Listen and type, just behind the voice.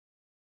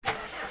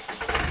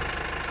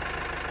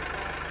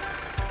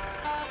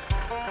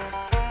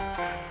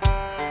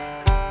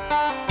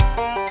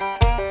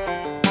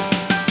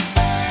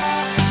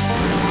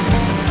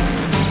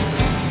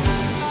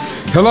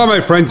Hello,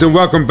 my friends, and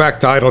welcome back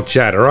to Idle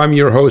Chatter. I'm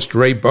your host,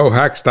 Ray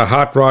Bohax, the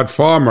Hot Rod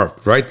Farmer,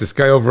 right? This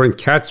guy over in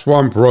Cat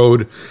Swamp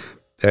Road.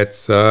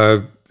 That's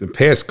the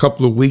past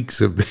couple of weeks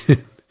have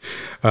been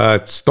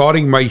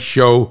starting my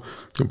show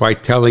by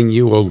telling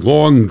you a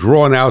long,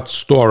 drawn-out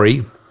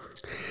story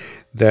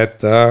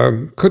that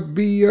could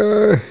be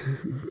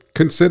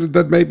considered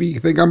that maybe you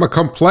think I'm a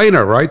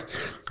complainer, right?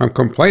 I'm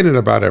complaining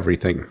about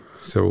everything.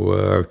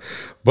 So,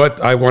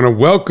 but I want to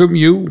welcome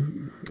you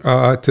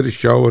to the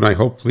show, and I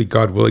hopefully,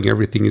 God willing,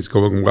 everything is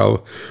going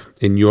well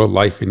in your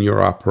life, in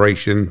your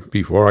operation,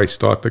 before I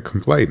start to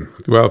complain.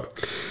 Well,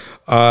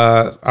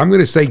 I'm going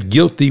to say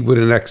guilty with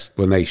an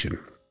explanation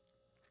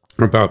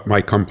about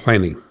my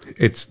complaining.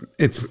 It's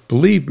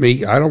believe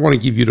me, I don't want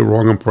to give you the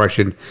wrong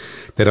impression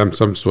that I'm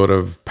some sort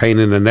of pain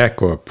in the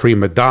neck or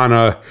prima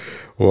donna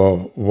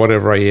or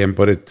whatever I am,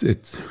 but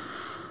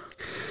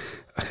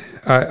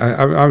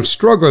I'm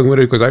struggling with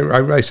it because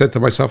I said to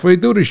myself, when you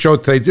do the show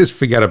today, just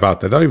forget about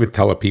that. Don't even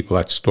tell people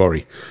that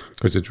story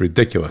because it's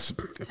ridiculous.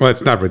 Well,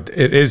 it's not.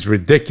 It is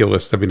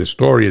ridiculous. I mean, the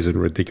story isn't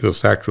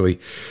ridiculous, actually.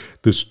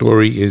 The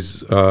story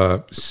is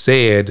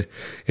sad.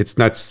 It's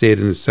not sad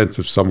in the sense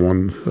of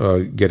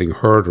someone getting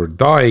hurt or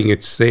dying.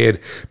 It's sad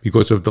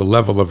because of the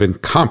level of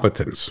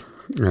incompetence.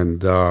 And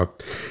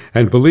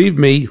believe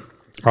me,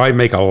 I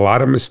make a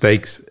lot of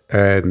mistakes,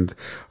 and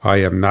I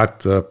am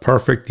not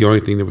perfect. The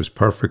only thing that was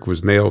perfect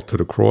was nailed to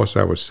the cross,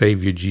 our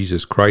Savior,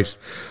 Jesus Christ.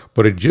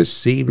 But it just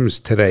seems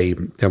today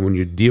that when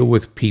you deal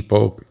with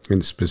people,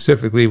 and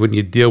specifically when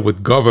you deal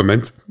with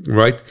government,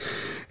 right,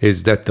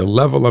 is that the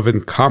level of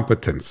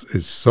incompetence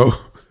is so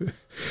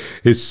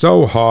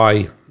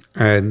high.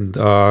 And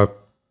I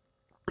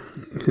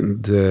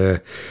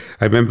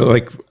remember,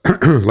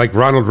 like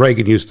Ronald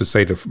Reagan used to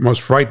say, the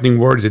most frightening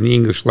words in the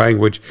English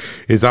language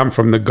is, "I'm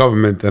from the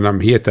government and I'm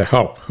here to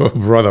help." Oh,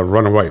 brother,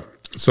 run away.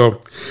 So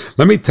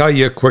let me tell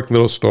you a quick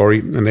little story,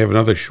 and I have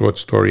another short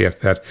story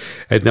after that.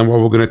 And then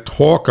what we're going to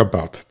talk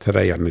about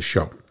today on the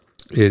show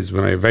is,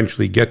 when I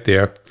eventually get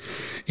there,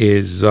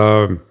 is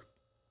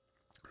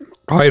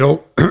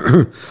idle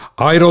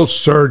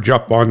surge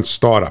up on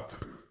startup.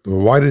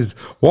 Why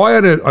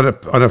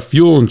on a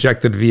fuel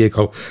injected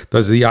vehicle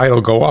does the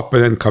idle go up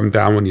and then come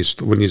down when you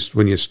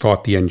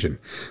start the engine?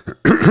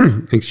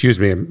 Excuse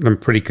me, I'm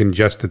pretty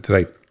congested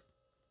today.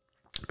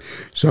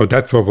 So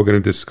that's what we're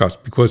going to discuss,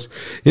 because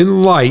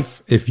in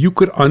life, if you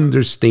could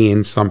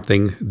understand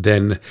something,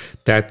 then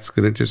it's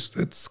going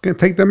to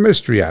take the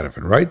mystery out of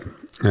it, right?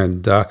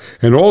 And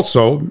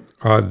also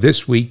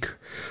this week.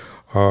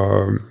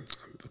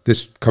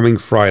 This coming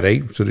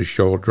Friday, so the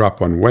show will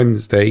drop on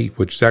Wednesday,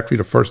 which is actually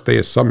the first day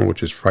of summer,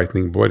 which is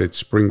frightening. Boy, did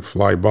spring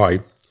fly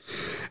by.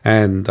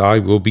 And I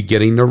will be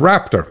getting the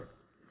Raptor,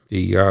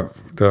 the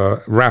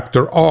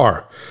Raptor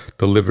R,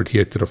 delivered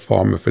here to the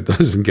farm if it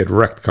doesn't get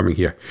wrecked coming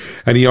here.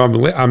 And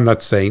I'm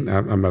not saying,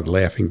 I'm not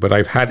laughing, but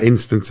I've had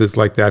instances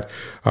like that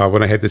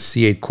when I had the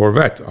C8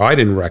 Corvette. I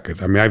didn't wreck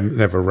it. I mean, I've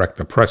never wrecked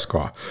a press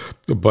car,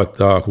 but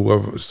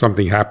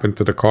something happened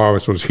to the car. I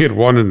was supposed to get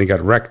one and they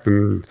got wrecked.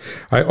 And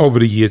over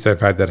the years,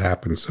 I've had that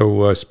happen.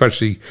 So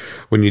especially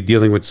when you're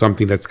dealing with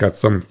something that's got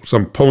some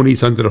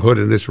ponies under the hood,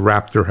 and this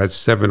Raptor has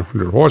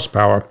 700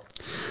 horsepower.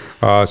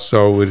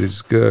 So it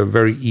is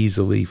very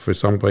easily for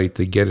somebody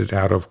to get it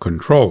out of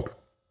control.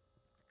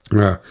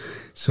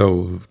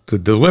 So the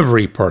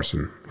delivery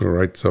person, all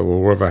right, so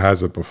whoever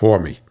has it before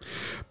me.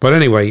 But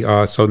anyway,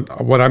 so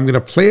what I'm going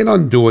to plan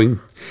on doing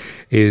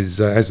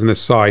is, as an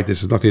aside, this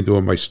has nothing to do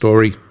with my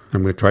story.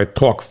 I'm going to try to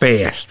talk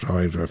fast,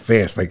 right?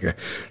 Fast,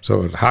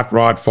 so Hot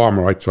Rod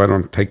Farmer, right? So I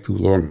don't take too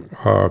long.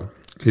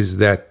 Is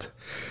that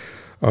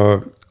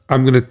I'm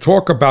going to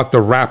talk about the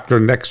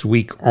Raptor next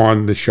week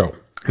on the show.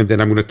 And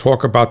then I'm going to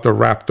talk about the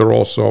Raptor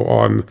also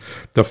on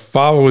the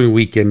following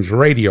weekend's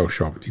radio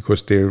show,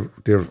 because they're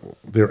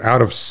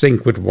out of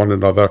sync with one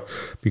another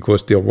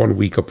because they're 1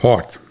 week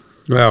apart.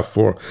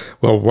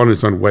 One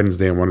is on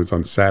Wednesday and one is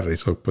on Saturday,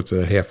 so it puts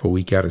a half a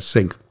week out of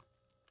sync.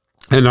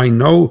 And I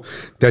know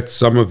that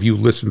some of you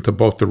listen to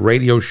both the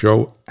radio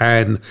show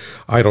and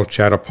Idle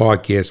Chatter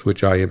podcast,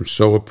 which I am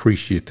so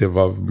appreciative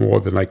of, more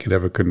than I could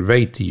ever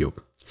convey to you.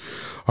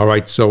 All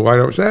right, so I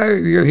don't say,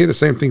 you're going to hear the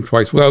same thing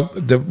twice. Well,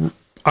 the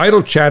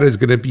Idle Chatter is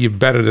going to be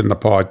better than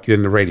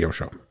the radio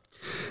show.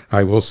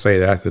 I will say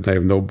that, and I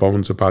have no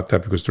bones about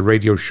that, because the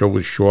radio show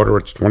is shorter.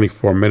 It's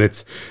 24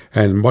 minutes,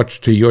 and much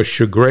to your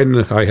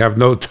chagrin, I have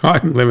no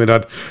time limit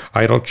on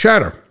Idle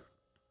Chatter.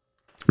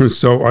 And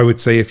so I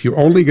would say, if you're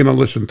only going to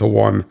listen to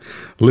one,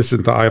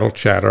 listen to Idle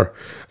Chatter.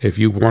 If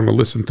you want to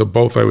listen to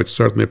both, I would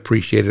certainly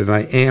appreciate it. And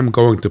I am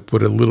going to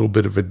put a little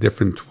bit of a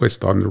different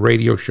twist on the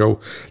radio show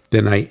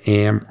than I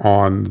am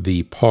on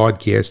the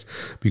podcast,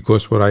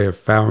 because what I have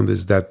found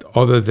is that,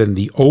 other than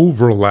the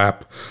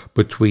overlap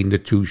between the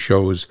two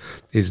shows,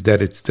 is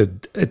that it's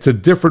a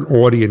different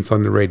audience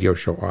on the radio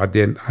show.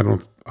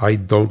 I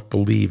don't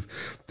believe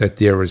that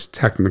there is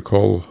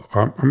technical,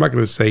 I'm not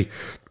going to say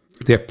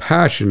they're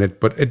passionate,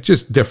 but it's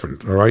just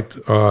different, all right?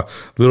 A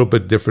little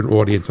bit different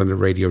audience on the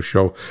radio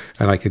show,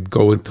 and I could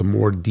go into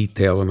more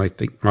detail, and I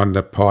think on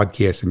the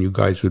podcast, and you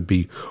guys would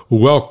be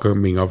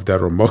welcoming of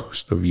that, or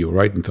most of you,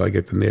 right, until I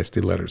get the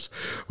nasty letters,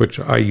 which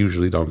I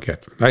usually don't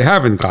get. I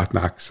haven't gotten,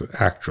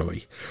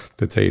 actually,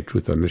 to tell you the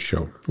truth, on this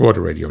show, or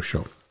the radio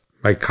show.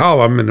 My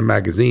column in the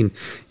magazine,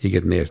 you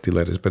get nasty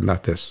letters, but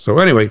not this. So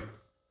anyway,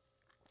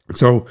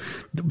 so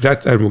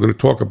that, and we're going to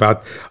talk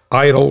about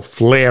idle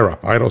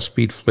flare-up, idle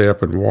speed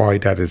flare-up, and why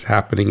that is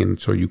happening, and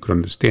so you can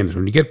understand this.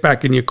 When you get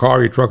back in your car,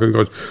 your truck, and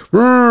goes,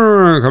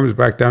 and comes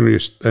back down,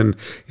 and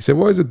you say,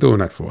 why is it doing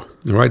that for?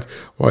 All right?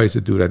 Why does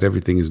it do that?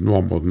 Everything is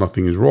normal.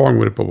 Nothing is wrong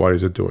with it, but why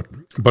does it do it?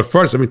 But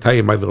first, let me tell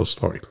you my little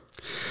story.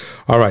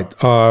 All right.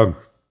 I'll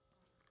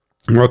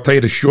tell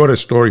you the shorter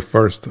story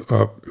first.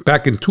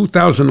 Back in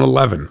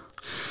 2011,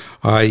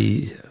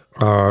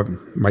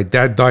 my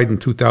dad died in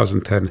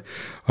 2010.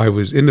 I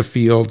was in the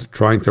field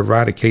trying to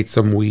eradicate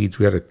some weeds.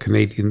 We had a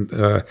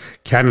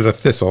Canada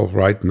thistle,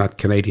 right? Not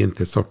Canadian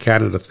thistle,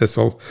 Canada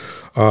thistle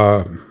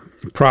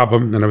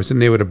problem. And I was in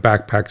there with a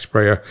backpack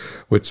sprayer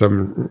with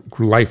some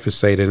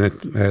glyphosate in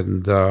it.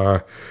 And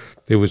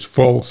it was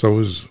full, so it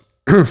was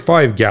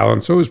 5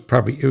 gallons. So it was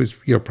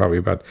probably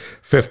about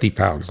 50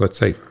 pounds, let's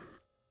say.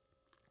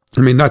 I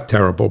mean, not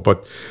terrible,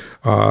 but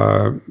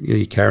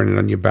you're carrying it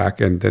on your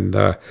back. And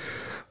then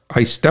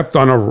I stepped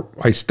on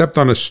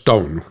a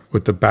stone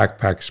with the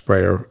backpack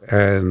sprayer,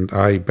 and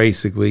I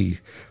basically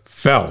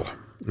fell.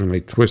 And I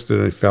twisted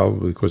and I fell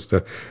because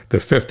the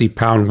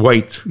 50-pound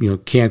weight,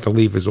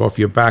 cantilevers off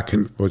your back.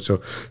 And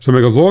so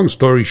make a long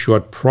story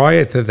short,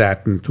 prior to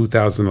that in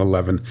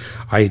 2011,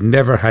 I had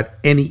never had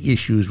any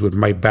issues with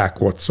my back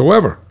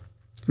whatsoever.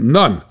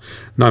 None.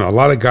 A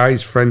lot of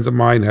guys, friends of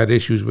mine, had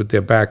issues with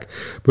their back.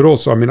 But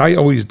also, I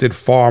always did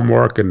farm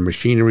work and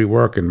machinery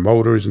work and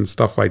motors and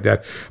stuff like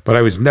that. But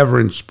I was never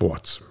in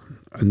sports.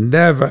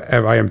 Never,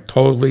 ever. I am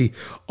totally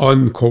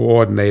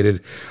uncoordinated.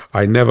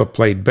 I never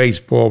played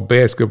baseball,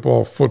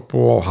 basketball,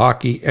 football,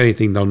 hockey,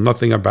 anything. Know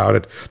nothing about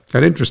it.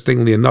 And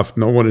interestingly enough,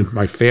 no one in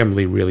my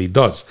family really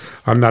does.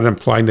 I'm not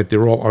implying that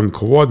they're all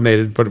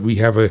uncoordinated, but we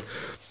have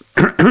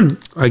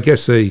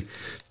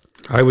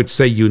I would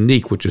say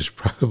unique, which is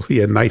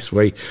probably a nice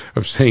way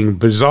of saying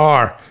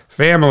bizarre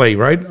family,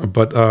 right?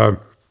 But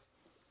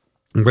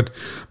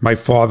my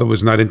father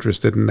was not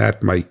interested in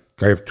that.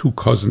 I have 2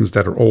 cousins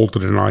that are older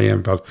than I am,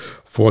 about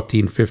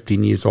 14,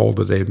 15 years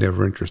older. They're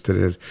never interested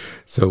in it.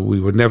 So we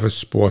were never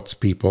sports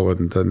people,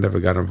 and never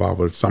got involved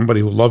with it.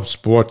 Somebody who loves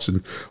sports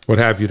and what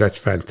have you, that's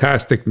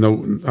fantastic. No,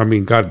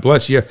 God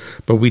bless you,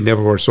 but we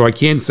never were. So I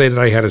can't say that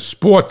I had a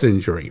sports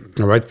injury,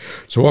 all right?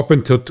 So up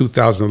until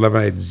 2011,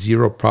 I had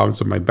 0 problems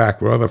with my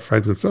back. Where other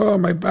friends would say, oh,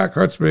 my back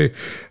hurts me.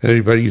 And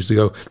everybody used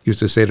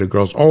to say to the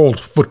girls, old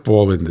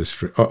football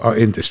industry,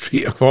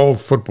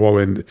 old football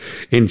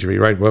injury,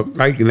 right? Well,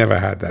 I never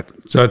had that.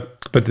 So,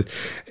 but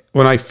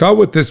when I fell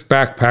with this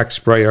backpack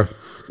sprayer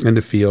in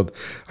the field,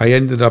 I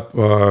ended up,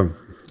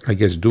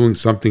 doing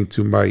something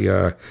to my,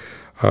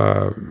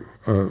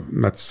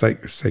 not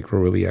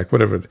sacroiliac,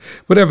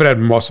 whatever that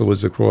muscle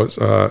is across,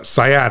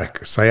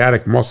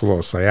 sciatic muscle,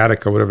 or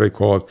sciatica, whatever they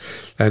call it.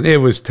 And it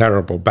was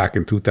terrible back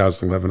in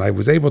 2011. I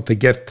was able to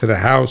get to the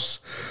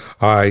house.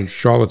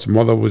 Charlotte's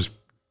mother was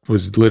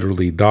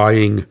literally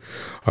dying.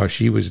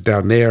 She was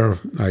down there.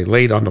 I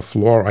laid on the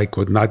floor. I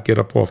could not get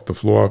up off the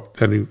floor.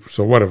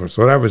 So whatever.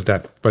 So that was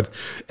that. But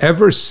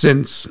ever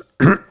since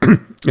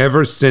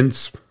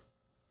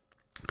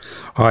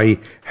I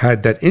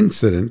had that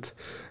incident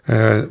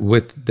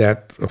with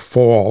that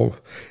fall,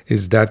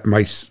 is that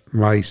my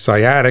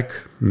sciatic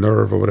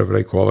nerve, or whatever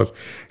they call it,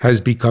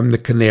 has become the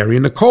canary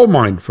in the coal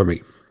mine for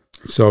me.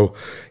 So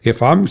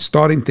if I'm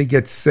starting to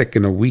get sick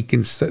in a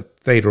weakened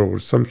state or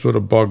some sort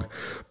of bug,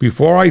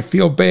 before I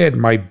feel bad,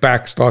 my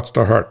back starts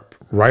to hurt.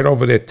 Right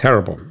over there,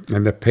 terrible.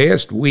 And the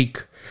past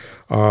week,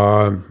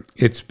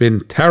 it's been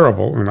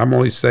terrible. And I'm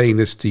only saying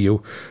this to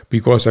you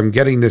because I'm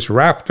getting this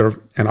Raptor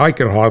and I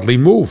can hardly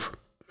move.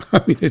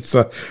 I'm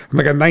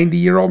like a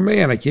 90-year-old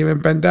man. I can't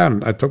even bend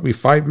down. It took me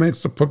 5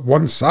 minutes to put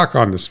one sock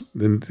on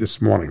this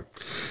morning.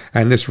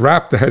 And this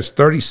Raptor has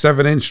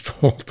 37-inch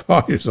tall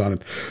tires on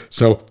it.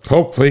 So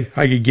hopefully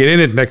I can get in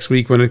it next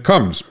week when it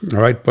comes. All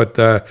right. But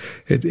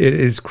it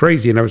is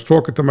crazy. And I was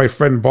talking to my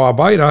friend Bob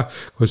Ida,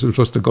 because I'm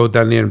supposed to go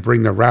down there and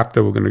bring the Raptor.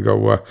 We're going to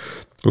go...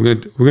 We're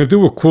gonna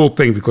do a cool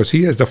thing, because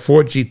he has the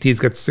Ford GT. He's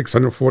got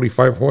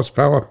 645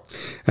 horsepower,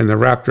 and the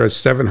Raptor has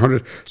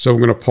 700. So we're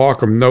gonna park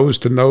them nose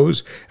to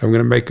nose, and we're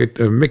gonna make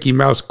a Mickey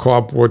Mouse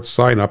cardboard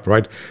sign up,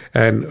 right?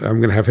 And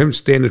I'm gonna have him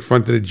stand in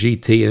front of the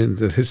GT, and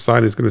his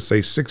sign is gonna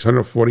say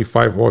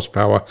 645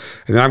 horsepower.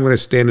 And then I'm gonna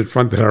stand in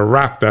front of the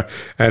Raptor,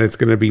 and it's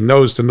gonna be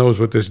nose to nose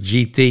with this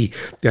GT,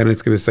 and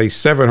it's gonna say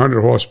 700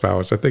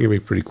 horsepower. So I think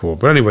it'd be pretty cool.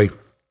 But anyway.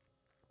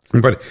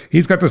 But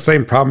he's got the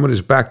same problem with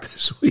his back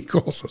this week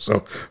also.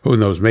 So who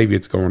knows? Maybe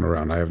it's going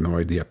around. I have no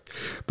idea.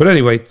 But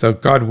anyway, so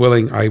God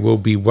willing, I will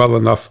be well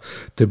enough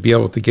to be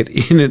able to get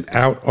in and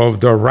out of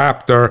the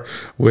Raptor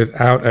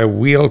without a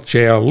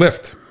wheelchair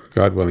lift.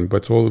 God willing.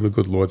 But it's all in the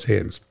good Lord's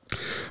hands.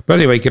 But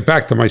anyway, get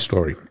back to my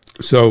story.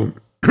 So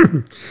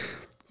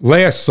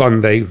last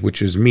Sunday,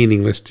 which is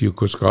meaningless to you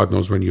because God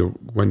knows when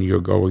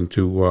you're going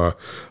to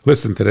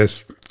listen to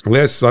this.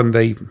 Last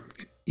Sunday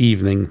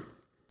evening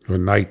or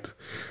night.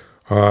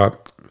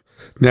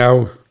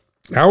 Now,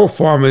 our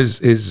farm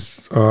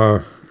is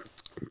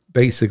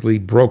basically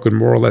broken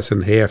more or less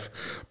in half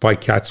by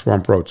Cat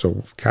Swamp Road.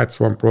 So Cat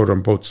Swamp Road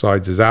on both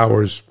sides is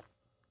ours,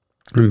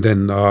 and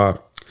then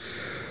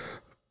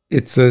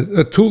it's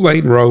a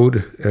two-lane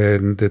road,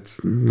 and it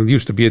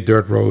used to be a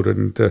dirt road,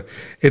 and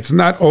it's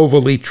not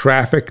overly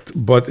trafficked,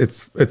 but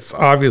it's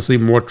obviously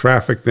more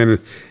traffic than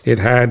it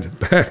had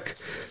back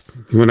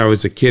when I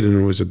was a kid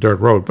and it was a dirt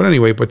road. But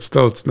anyway, but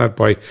still, it's not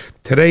by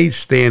today's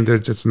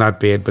standards, it's not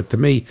bad. But to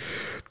me,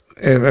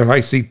 if I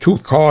see two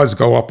cars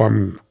go up,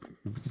 I'm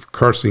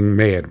cursing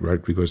mad,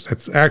 right? Because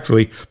that's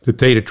actually, to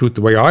tell you the truth,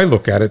 the way I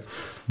look at it,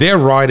 they're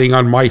riding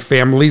on my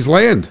family's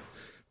land.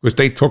 Because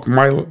they took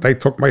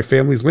my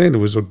family's land. It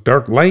was a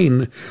dirt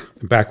lane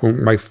back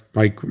when my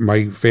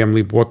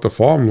family bought the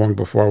farm long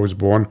before I was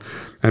born,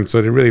 and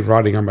so they're really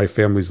riding on my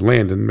family's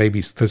land. And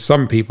maybe to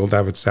some people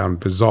that would sound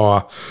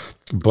bizarre,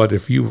 but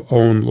if you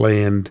own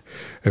land,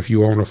 if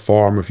you own a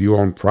farm, if you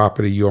own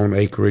property, you own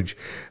acreage,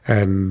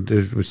 and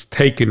it was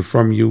taken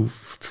from you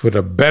for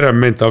the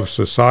betterment of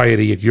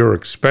society at your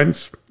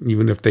expense,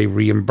 even if they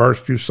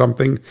reimbursed you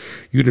something,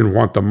 you didn't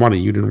want the money,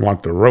 you didn't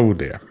want the road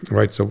there,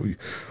 right? So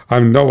I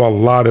know a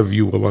lot of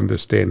you will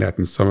understand that,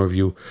 and some of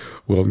you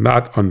will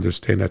not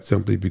understand that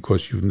simply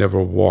because you've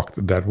never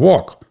walked that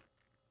walk.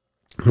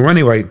 So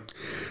anyway,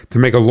 to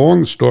make a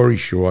long story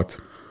short,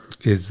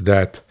 is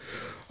that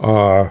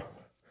I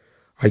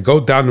go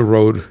down the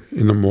road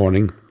in the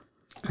morning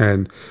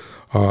and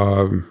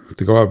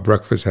to go have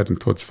breakfast, heading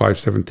towards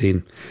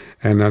 517,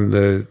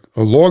 and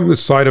along the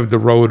side of the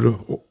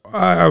road,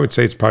 I would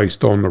say it's probably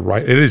still on the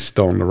right. It is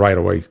still on the right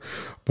of way,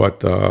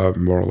 but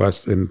more or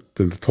less in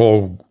the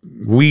tall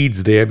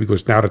weeds there,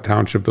 because now the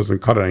township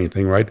doesn't cut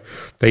anything, right?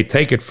 They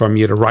take it from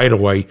you, the right of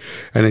way,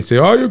 and they say,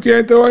 "Oh, you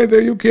can't do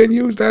anything. You can't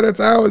use that. It's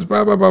ours."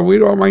 Blah blah blah. We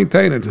don't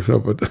maintain it,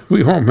 but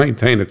we won't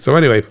maintain it. So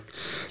anyway,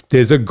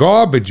 there's a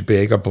garbage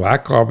bag, a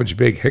black garbage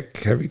bag,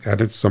 heavy,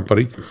 and it's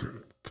somebody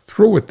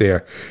threw it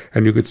there,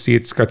 and you could see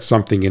it's got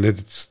something in it.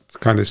 It's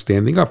kind of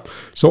standing up.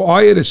 So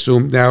I had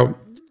assumed, now,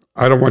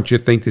 I don't want you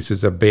to think this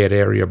is a bad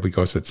area,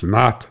 because it's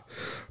not,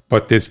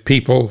 but there's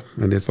people,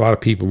 and there's a lot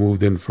of people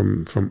moved in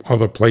from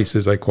other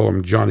places. I call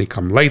them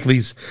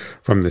Johnny-come-latelys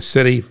from the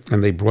city,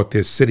 and they brought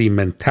their city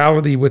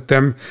mentality with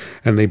them,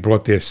 and they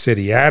brought their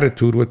city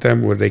attitude with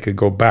them, where they could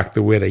go back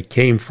to where they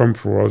came from,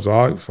 for as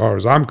far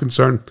as I'm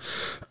concerned.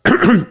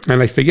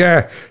 And I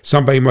figure,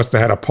 somebody must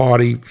have had a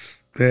party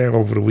there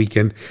over the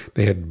weekend.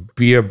 They had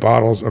beer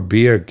bottles or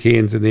beer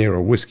cans in there,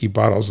 or whiskey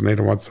bottles, and they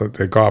don't want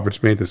the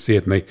garbage man to see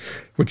it,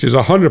 which is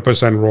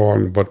 100%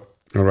 wrong, but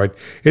all right,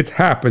 it's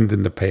happened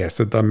in the past.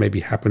 It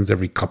maybe happens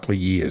every couple of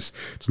years.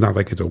 It's not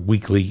like it's a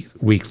weekly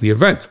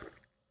event.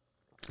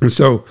 And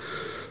so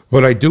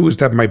what I do is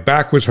that my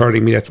back was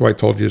hurting me. That's why I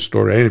told you the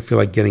story. I didn't feel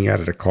like getting out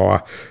of the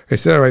car. I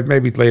said, all right,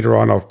 maybe later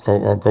on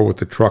I'll go with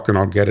the truck and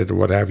I'll get it or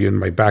what have you. And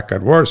my back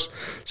got worse.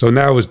 So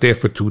now I was there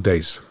for 2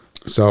 days.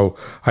 So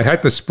I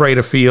had to spray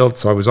the field.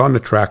 So I was on the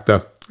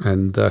tractor.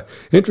 And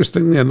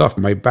interestingly enough,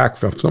 my back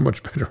felt so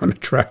much better on the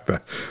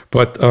tractor.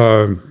 But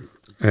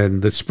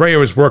and the sprayer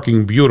was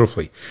working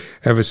beautifully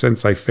ever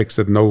since I fixed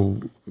it. No,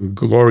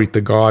 glory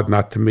to God,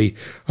 not to me.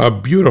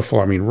 Beautiful.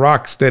 I mean,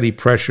 rock steady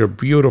pressure,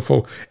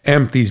 beautiful.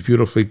 Empties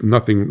beautifully.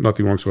 Nothing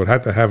wrong. So it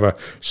had to have a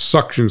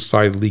suction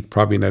side leak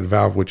probably in that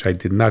valve, which I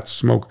did not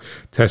smoke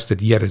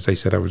tested yet, as I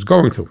said I was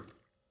going to.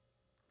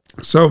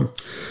 So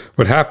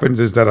what happens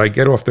is that I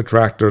get off the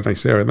tractor and I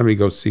say, all right, let me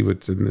go see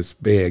what's in this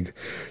bag.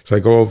 So I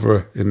go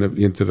over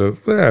into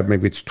the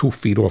maybe it's 2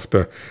 feet off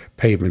the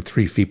pavement,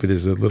 3 feet, but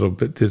there's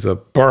a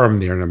berm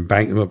there, an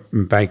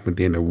embankment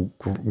there, and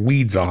the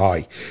weeds are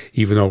high,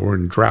 even though we're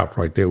in drought,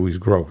 right? They always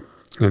grow.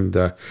 And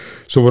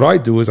so what I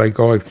do is I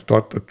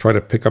start to try to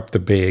pick up the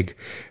bag.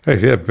 I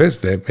said,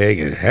 that bag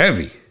is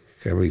heavy.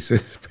 He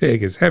says, this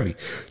bag is heavy.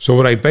 So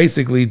what I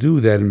basically do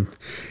then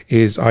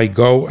is I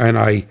go and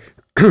I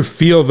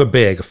feel the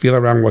bag, feel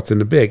around what's in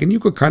the bag. And you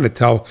could kind of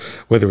tell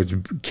whether it's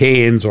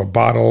cans or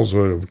bottles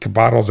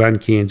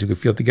and cans. You could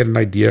feel to get an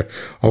idea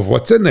of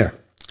what's in there.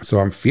 So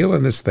I'm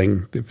feeling this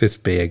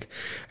bag,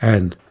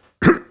 and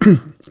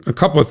a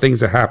couple of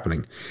things are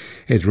happening.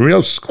 It's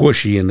real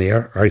squishy in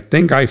there. I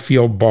think I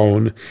feel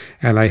bone,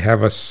 and I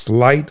have a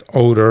slight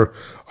odor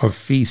of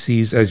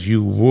feces, as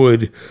you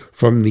would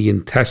from the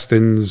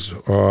intestines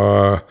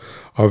of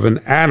an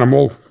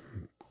animal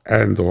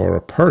and or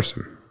a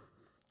person.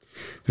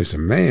 I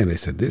said, man, they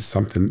said, there's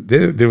something,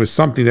 there was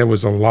something that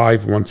was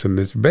alive once in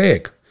this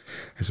bag.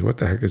 I said, what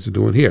the heck is it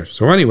doing here?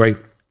 So anyway,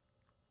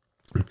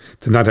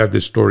 to not have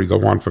this story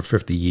go on for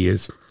 50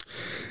 years,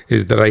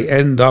 is that I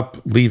end up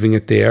leaving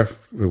it there.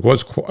 It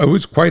was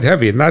quite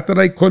heavy. Not that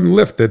I couldn't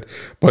lift it,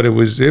 but it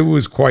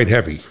was quite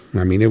heavy.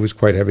 I mean, it was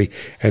quite heavy,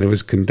 and it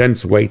was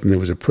condensed weight, and it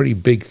was a pretty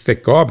big,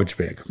 thick garbage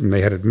bag. And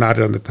they had it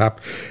knotted on the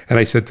top. And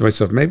I said to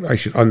myself, maybe I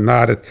should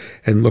unknot it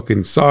and look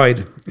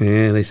inside.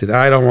 And I said,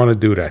 I don't want to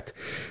do that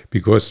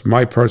because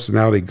my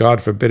personality,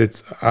 God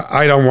forbid,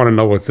 I don't want to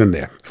know what's in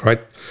there,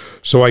 right?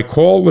 So I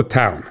called the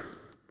town.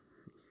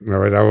 All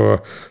right.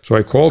 So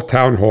I called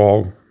town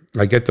hall.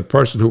 I get the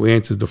person who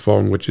answers the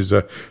phone, which is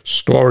a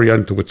story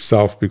unto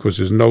itself because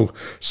there's no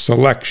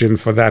selection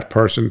for that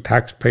person.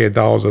 Taxpayer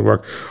dollars at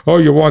work. Oh,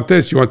 you want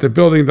this? You want the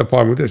building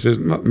department? This is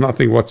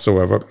nothing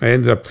whatsoever. I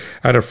ended up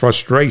out of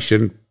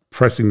frustration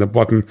pressing the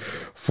button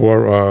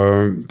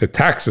for the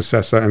tax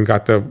assessor and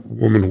got the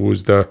woman who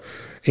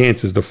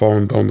answers the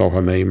phone. Don't know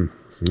her name.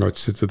 It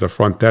sits at the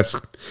front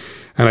desk,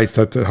 and I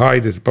said, "Hi,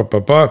 this blah blah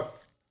blah."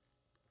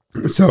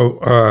 So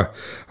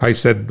I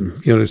said,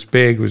 this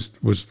bag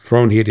was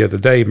thrown here the other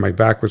day. My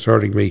back was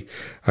hurting me.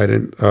 I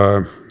didn't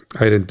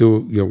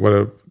do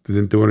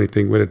didn't do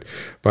anything with it,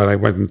 but I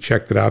went and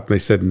checked it out. And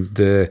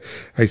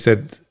I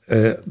said,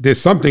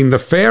 there's something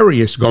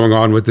nefarious going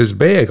on with this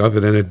bag other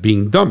than it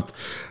being dumped.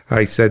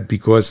 I said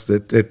because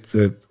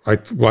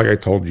like I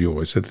told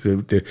you, I said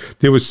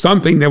there was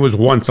something that was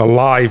once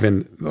alive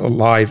in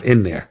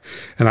there,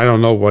 and I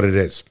don't know what it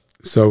is.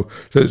 So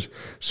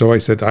I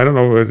said, I don't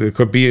know. It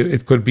could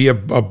be a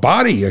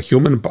body, a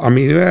human. I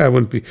mean, it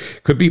wouldn't be.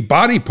 It could be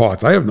body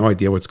parts. I have no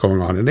idea what's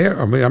going on in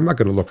there. I mean, I'm not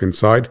going to look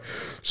inside.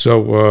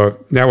 So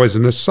now, as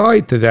an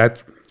aside to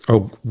that,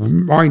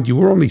 mind you,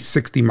 we're only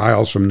 60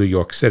 miles from New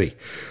York City.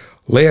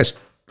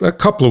 A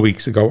couple of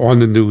weeks ago, on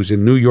the news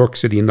in New York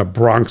City, in the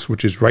Bronx,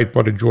 which is right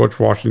by the George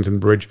Washington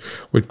Bridge,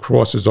 which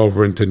crosses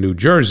over into New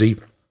Jersey,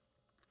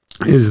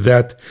 is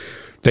that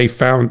they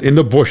found in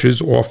the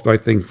bushes off, I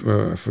think,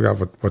 I forgot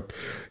what,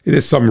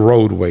 there's some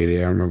roadway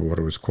there. I remember what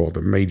it was called,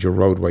 a major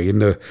roadway. In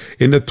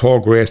the tall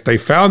grass, they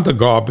found the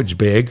garbage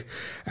bag,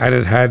 and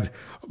it had,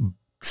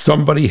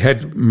 somebody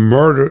had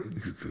murdered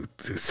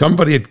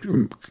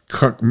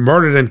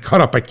and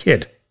cut up a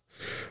kid,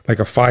 like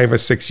a 5 or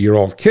 6 year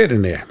old kid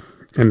in there.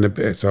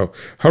 So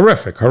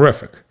horrific.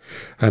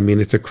 I mean,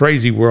 it's a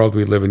crazy world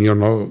we live in,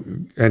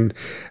 and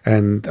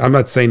I'm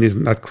not saying there's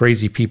not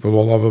crazy people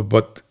all over,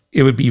 but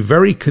it would be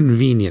very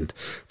convenient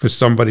for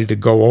somebody to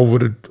go over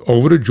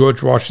to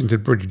George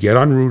Washington Bridge, get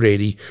on Route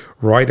 80,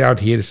 right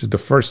out here. This is the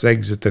first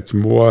exit that's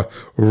more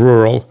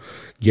rural.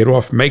 Get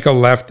off, make a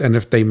left, and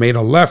if they made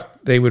a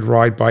left, they would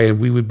ride by,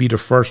 and we would be the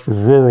first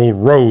rural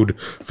road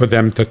for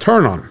them to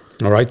turn on.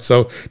 All right,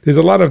 so there's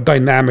a lot of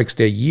dynamics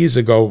there. Years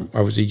ago,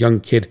 I was a young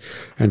kid,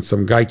 and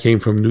some guy came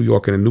from New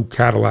York in a new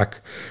Cadillac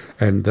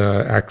and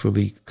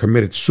actually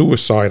committed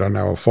suicide on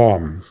our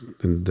farm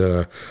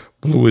and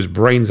blew his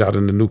brains out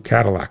in the new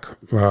Cadillac.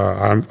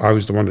 I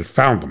was the one that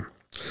found him.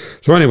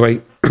 So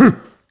anyway,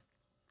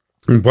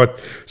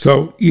 but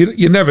so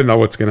you never know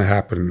what's going to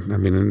happen. I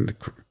mean,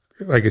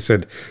 like I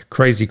said,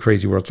 crazy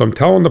world. So I'm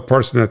telling the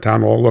person in the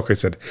town hall, look, I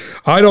said,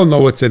 I don't know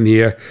what's in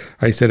here.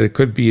 I said, it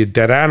could be a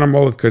dead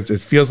animal because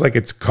it feels like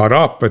it's cut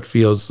up. It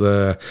feels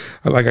like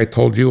I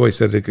told you. I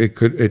said it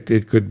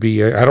could be.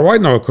 How do I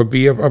know? It could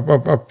be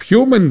a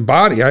human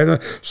body.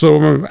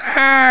 So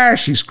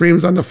she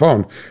screams on the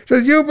phone. She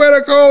says, you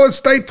better call the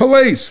state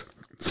police.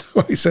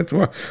 So I said,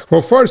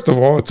 well, first of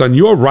all, it's on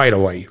your right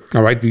of way,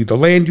 all right, the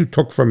land you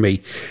took from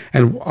me.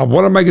 And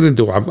what am I going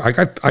to do? I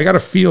got a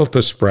field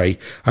to spray.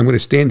 I'm going to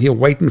stand here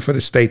waiting for the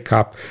state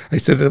cop. I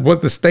said, well,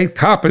 the state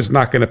cop is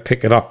not going to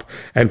pick it up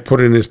and put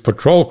it in his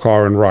patrol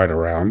car and ride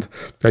around.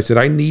 I said,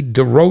 I need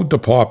the road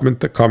department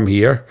to come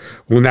here.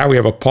 Well, now we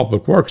have a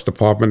public works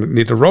department. I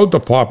need the road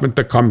department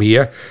to come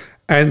here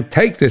and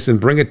take this and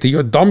bring it to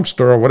your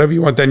dumpster or whatever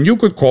you want. Then you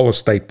could call the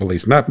state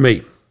police, not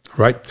me,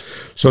 right?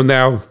 So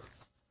now,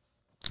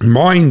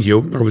 mind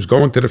you, I was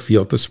going to the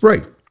field to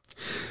spray,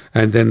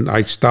 and then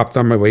I stopped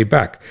on my way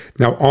back.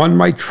 Now,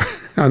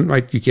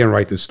 you can't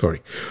write this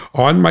story.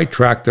 On my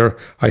tractor,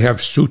 I have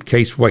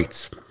suitcase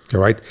weights. All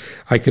right,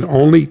 it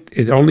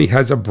only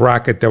has a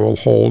bracket that will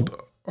hold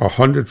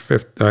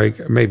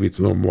 150, maybe it's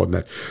a little more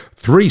than that.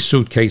 3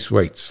 suitcase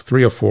weights,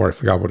 3 or 4, I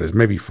forgot what it is,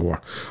 maybe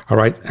 4. All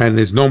right, and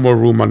there's no more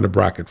room on the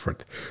bracket for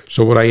it.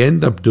 So what I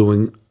end up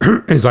doing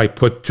is I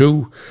put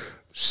 2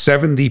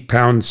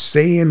 70-pound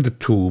sand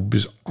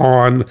tubes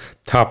on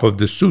top of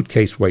the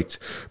suitcase weights,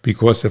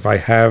 because if I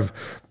have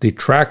the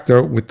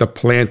tractor with the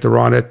planter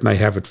on it and I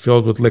have it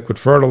filled with liquid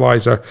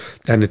fertilizer,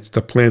 and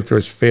the planter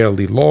is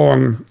fairly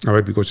long, all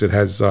right, because it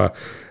has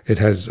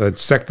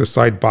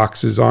insecticide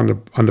boxes on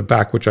the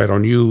back, which I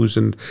don't use,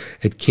 and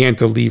it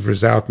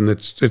cantilevers out, and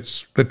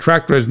it's the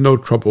tractor has no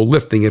trouble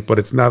lifting it, but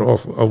it's not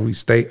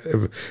always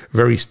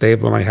very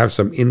stable, and I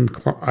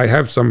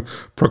have some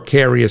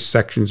precarious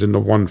sections in the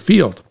one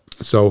field.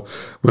 So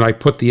when I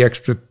put the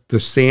extra the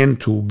sand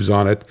tubes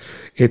on it,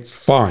 it's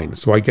fine.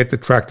 So I get the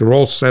tractor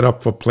all set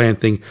up for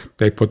planting.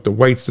 They put the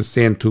weights, the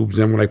sand tubes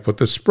in. When I put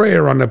the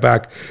sprayer on the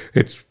back,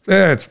 it's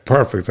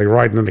perfect. It's like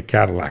riding in a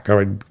Cadillac. All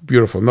right,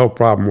 beautiful, no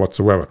problem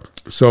whatsoever.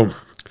 So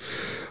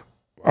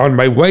on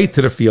my way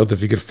to the field,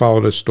 if you could follow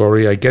the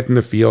story, I get in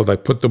the field, I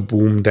put the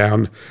boom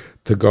down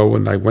to go,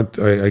 and I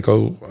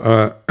go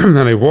and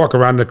I walk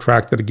around the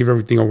tractor to give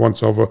everything a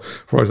once over.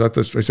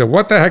 I said,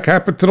 what the heck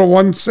happened to the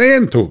one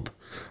sand tube?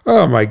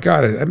 Oh my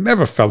God, it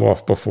never fell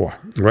off before,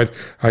 right?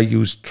 I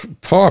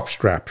used tarp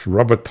straps,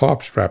 rubber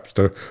tarp straps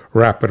to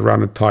wrap it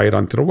around and tie it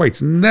onto the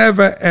weights.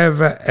 Never,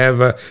 ever,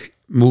 ever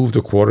moved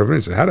a quarter of an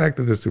inch. How the heck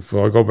did this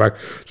before? I go back,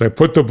 so I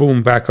put the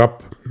boom back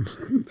up,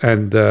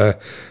 and I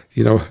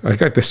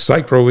got the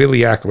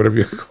sacroiliac, whatever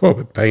you call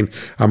it, pain.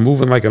 I'm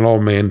moving like an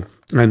old man,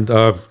 and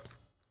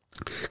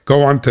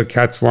go on to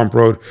Cat Swamp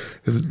Road.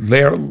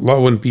 There,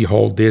 lo and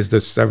behold, there's the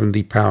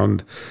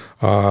 70-pound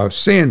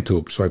sand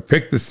tube. So I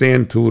pick the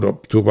sand tube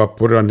up,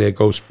 put it on there,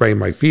 go spray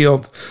my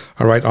field.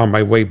 All right, on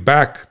my way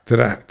back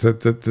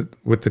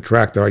with the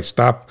tractor, I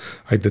stop.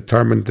 I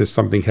determined there's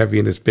something heavy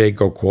in this bag.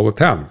 Go call the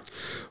town.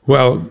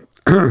 Well,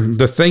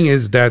 the thing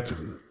is that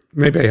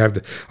maybe I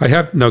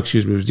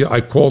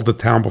called the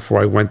town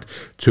before I went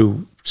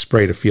to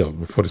spray the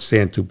field, before the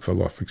sand tube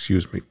fell off.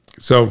 Excuse me.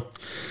 So.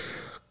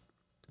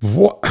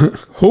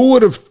 Who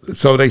would have?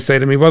 So they say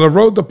to me, "Well, the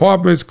road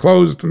department is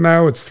closed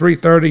now. It's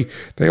 3:30.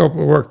 They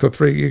open work till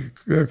 3.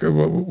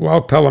 Well,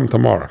 I'll tell them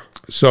tomorrow."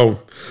 So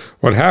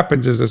what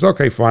happens is this.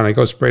 Okay, fine. I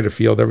go spray the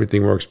field.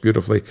 Everything works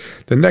beautifully.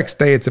 The next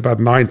day, it's about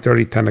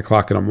 9:30, 10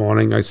 o'clock in the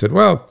morning. I said,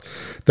 "Well,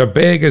 the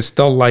bag is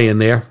still laying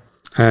there,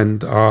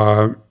 and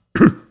I'm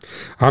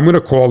going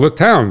to call the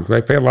town.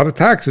 I pay a lot of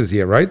taxes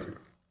here, right?"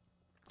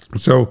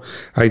 So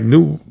I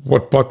knew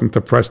what button to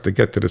press to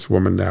get to this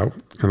woman now.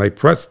 And I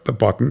pressed the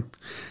button,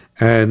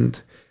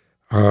 and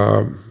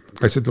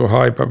I said, "Well,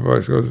 hi,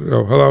 Papa." She goes,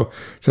 "Oh, hello."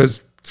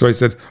 So I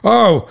said,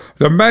 "Oh,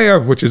 the mayor,"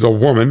 which is a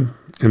woman,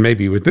 and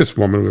maybe with this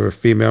woman, we have a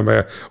female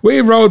mayor.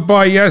 "We rode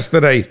by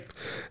yesterday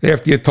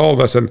after you told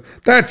us, and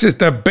that's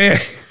just a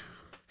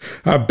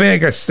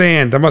bag of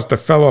sand that must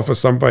have fell off of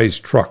somebody's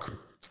truck."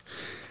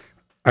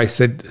 I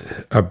said,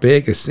 "A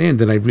bag of sand,"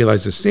 and I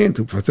realized the sand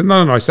tube. I said,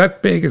 no, I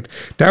said,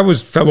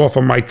 that fell off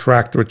of my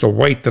tractor. It's a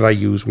weight that I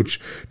use, which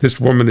this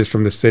woman is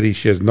from the city.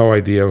 She has no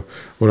idea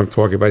what I'm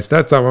talking about. I said,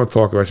 "That's not what I'm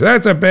talking about." I said,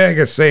 "That's a bag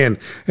of sand.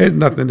 There's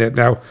nothing there."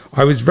 Now,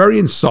 I was very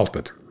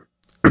insulted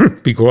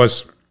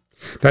because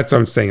that's what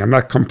I'm saying. I'm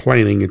not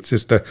complaining. It's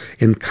just the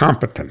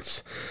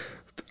incompetence.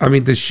 I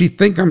mean, does she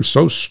think I'm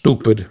so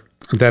stupid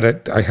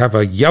that I have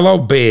a yellow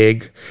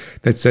bag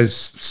that says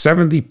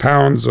 70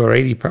 pounds or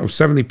 80 pounds,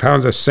 70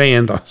 pounds of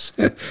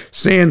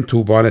sand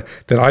tube on it,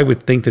 that I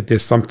would think that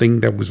there's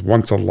something that was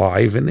once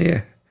alive in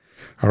there?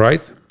 All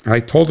right? And I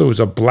told her it was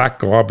a black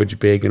garbage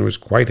bag and it was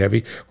quite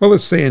heavy. Well, the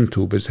sand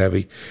tube is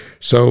heavy.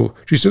 So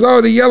she says,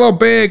 "Oh, the yellow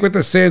bag with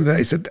the sand." And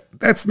I said,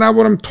 "That's not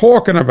what I'm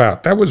talking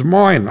about. That was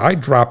mine. I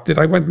dropped it.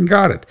 I went and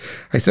got it."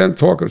 I said, "I'm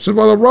talking." She said,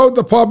 "Well, the road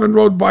department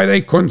rode by.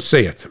 They couldn't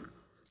see it."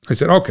 I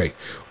said, "Okay,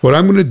 what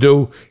I'm going to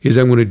do is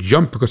I'm going to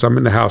jump," because I'm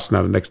in the house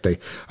now the next day.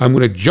 "I'm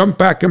going to jump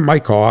back in my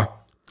car,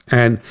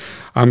 and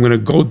I'm going to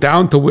go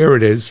down to where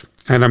it is,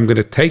 and I'm going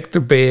to take the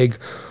bag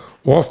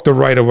off the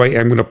right of way.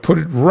 I'm going to put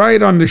it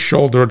right on the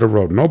shoulder of the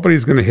road.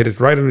 Nobody's going to hit it,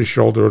 right on the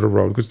shoulder of the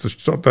road, because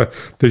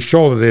the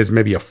shoulder there is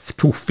maybe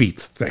 2 feet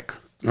thick.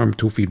 I'm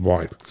 2 feet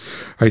wide."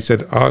 I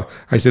said,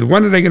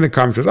 "When are they going to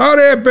come?" She says, "Oh,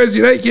 they're busy.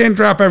 They can't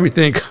drop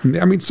everything."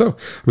 I mean,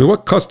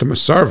 what customer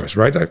service,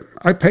 right?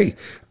 I pay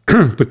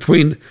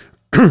between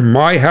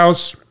my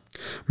house,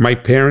 my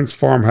parents'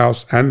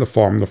 farmhouse, and the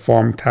farm. The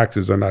farm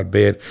taxes are not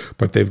bad,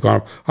 but they've gone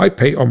up. I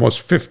pay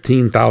almost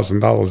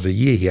 $15,000 a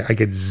year here. I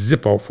get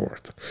Zippo for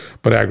it,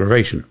 but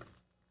aggravation.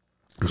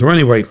 So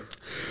anyway,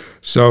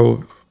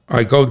 so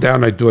I go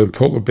down, I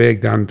pull the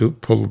bag down,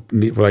 pull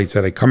what I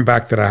said. I come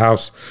back to the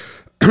house.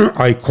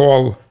 I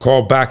call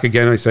back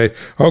again. I say,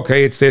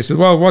 "Okay, it's there." I said,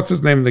 "Well, what's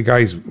his name?" The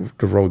guy's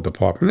the road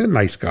department. They're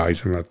nice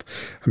guys. I'm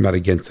not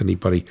against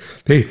anybody.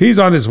 He's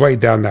on his way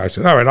down now. I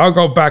said, "All right, I'll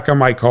go back on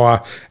my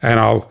car and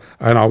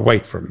I'll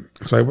wait for him."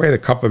 So I wait a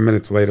couple of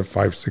minutes later,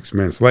 5-6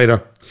 minutes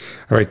later.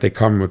 All right, they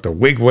come with the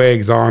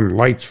wig-wags on,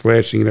 lights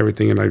flashing and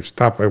everything, and I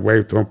stop. I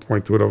wave to him,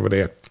 point to it over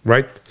there.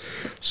 Right.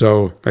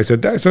 So I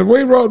said,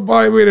 "We rode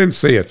by. We didn't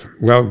see it."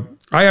 Well,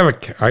 I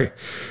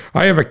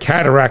have a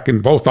cataract in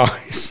both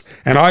eyes,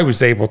 and I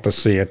was able to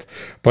see it.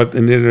 But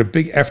in a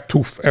big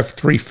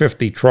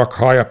F350 truck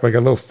high up, like a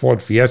little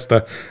Ford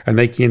Fiesta, and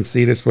they can't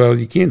see this. Well,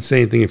 you can't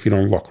say anything if you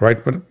don't look,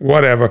 right? But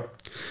whatever.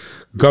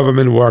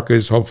 Government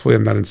workers, hopefully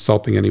I'm not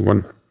insulting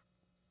anyone.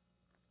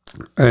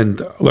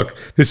 And look,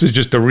 this is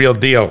just the real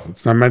deal.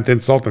 It's not meant to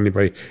insult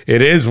anybody.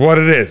 It is what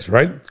it is,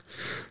 right?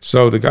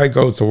 So the guy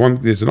goes to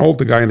there's an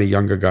older guy and a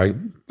younger guy.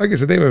 Like I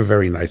said, they were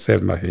very nice. I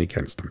have nothing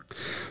against them.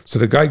 So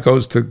the guy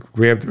goes to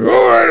grab,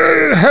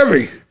 "Oh,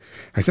 heavy."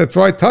 I said,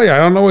 "So I tell you, I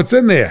don't know what's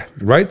in there,"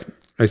 right?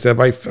 I said,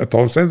 I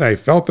told him I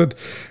felt it,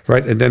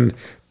 right? And then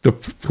the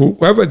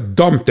whoever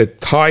dumped it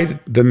tied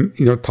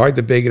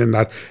the bag in a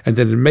knot, and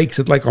then it makes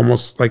it like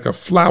almost like a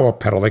flower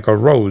petal, like a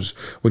rose,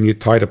 when you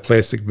tie a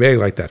plastic bag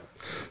like that.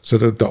 So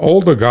the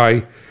older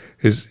guy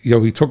is,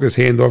 he took his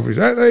hand off. He's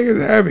that thing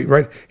is heavy,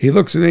 right? He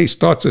looks and he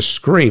starts to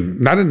scream.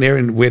 Not in there,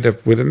 and where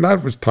the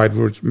knot was tied,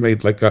 where it's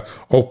made like a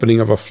opening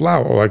of a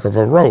flower, like of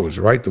a rose,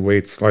 right? The way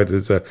it's tied,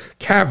 there's a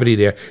cavity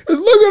there. He goes,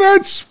 look at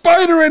that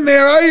spider in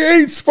there. I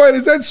hate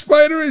spiders. That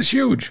spider is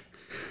huge.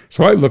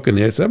 So I look in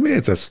there. So, I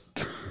mean,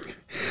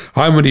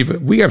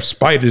 we have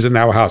spiders in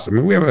our house. I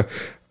mean, we have a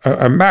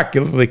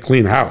immaculately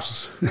clean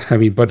house. I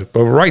mean, but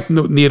right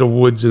near the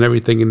woods and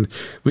everything, and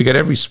we got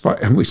every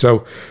spider.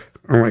 So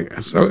I'm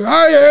like, so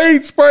I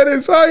hate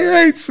spiders.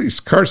 He's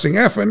cursing,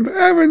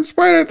 effing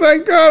spider.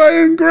 Thank God I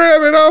didn't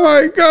grab it. Oh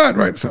my God!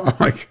 Right. So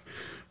I'm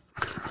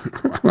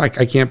like,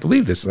 I can't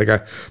believe this. Like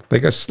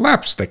a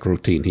slapstick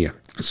routine here.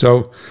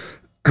 So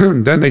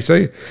then they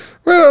say,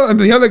 well, and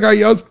the other guy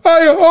yells,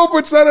 I hope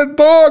it's not a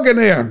dog in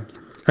there.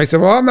 I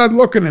said, well, I'm not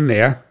looking in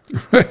there.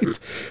 Right?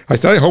 I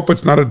said, I hope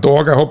it's not a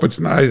dog. I hope it's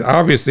not.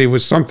 Obviously, it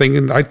was something,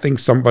 and I think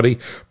somebody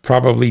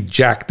probably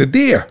jacked a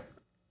deer.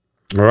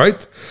 All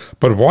right?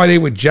 But why they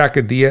would jack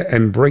a deer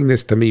and bring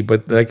this to me?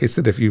 But like I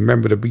said, if you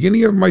remember the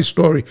beginning of my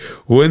story,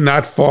 we're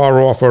not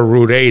far off of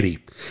Route 80.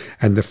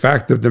 And the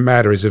fact of the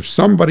matter is, if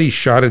somebody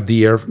shot a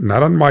deer,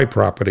 not on my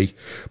property,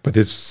 but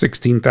there's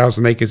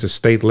 16,000 acres of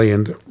state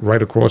land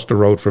right across the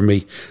road from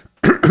me,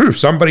 if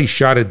somebody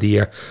shot a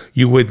deer,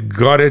 you would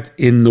gut it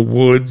in the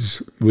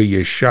woods where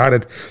you shot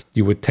it.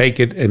 You would take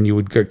it and you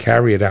would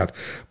carry it out.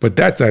 But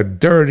that's a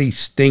dirty,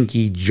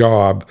 stinky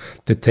job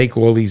to take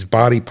all these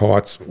body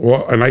parts.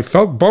 And I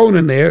felt bone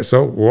in there,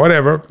 so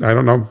whatever. I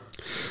don't know.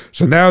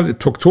 So now it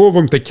took two of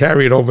them to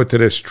carry it over to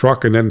this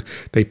truck, and then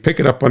they pick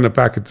it up on the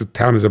back of the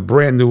town. There's a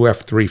brand new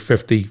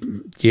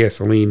F-350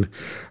 gasoline,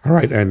 all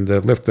right, and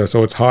lift it,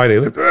 so it's high. They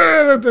lift,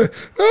 oh, look at the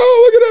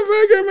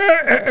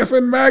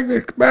effing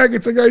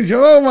maggots. The guys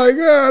yell, oh my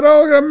God,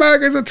 oh, look at the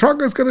maggots, the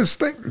truck is going to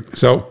stink.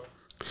 So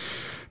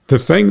the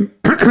thing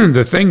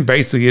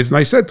basically is, and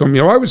I said to him,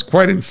 I was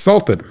quite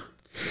insulted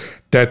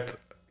that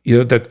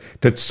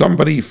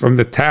somebody from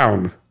the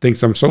town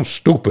thinks I'm so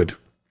stupid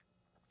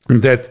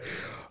that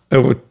I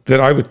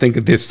would think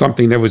that there's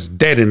something that was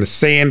dead in the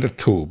sand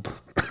tube,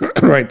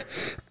 right?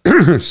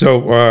 So,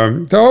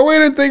 we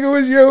didn't think it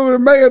was you. The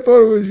mayor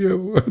thought it was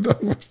you.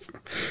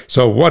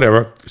 So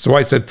whatever. So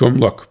I said to him,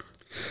 look,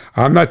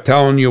 I'm not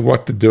telling you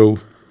what to do,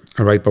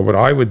 all right? But what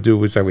I would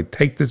do is I would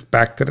take this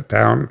back to the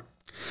town.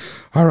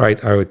 All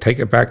right, I would take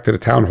it back to the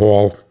town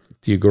hall,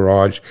 to your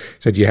garage. I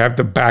said, you have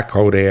the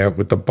backhoe there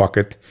with the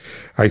bucket.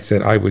 I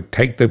said, I would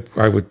bring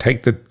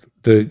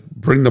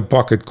the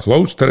bucket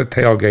close to the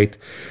tailgate,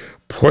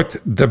 put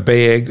the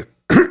bag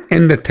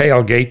in the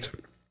tailgate,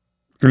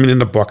 in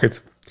the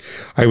bucket.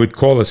 I would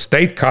call a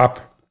state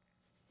cop,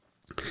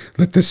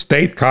 let the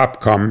state cop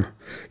come.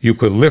 You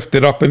could lift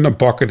it up in the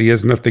bucket. He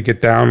doesn't have to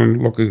get down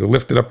and look. You could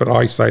lift it up at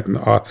eyesight and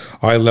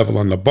eye level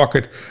on the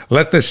bucket.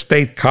 Let the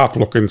state cop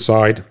look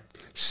inside,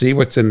 see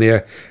what's in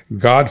there.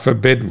 God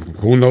forbid,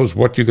 who knows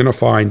what you're going to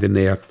find in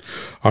there.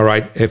 All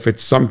right, if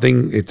it's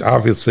something, it's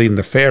obviously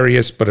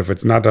nefarious, but if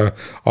it's not a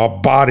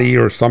body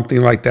or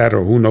something like that,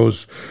 or who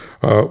knows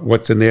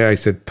what's in there, I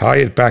said, tie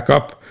it back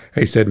up.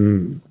 I said,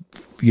 and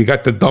you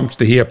got the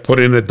dumpster here, put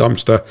it in the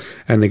dumpster,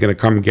 and they're going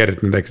to come get it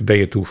the next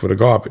day or two for the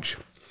garbage.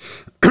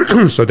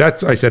 So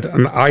I said,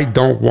 and I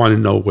don't want to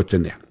know what's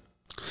in there.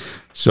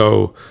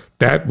 So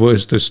that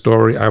was the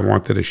story I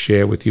wanted to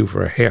share with you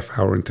for a half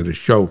hour into the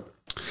show,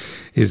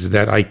 is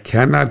that I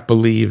cannot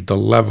believe the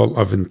level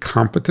of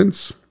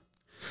incompetence.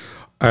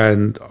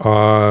 And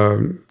I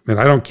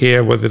don't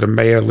care whether the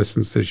mayor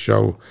listens to the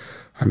show.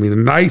 I mean, a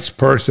nice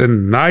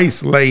person,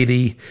 nice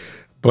lady,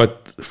 but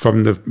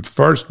from the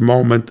first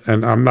moment,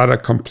 and I'm not a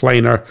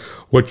complainer,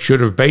 what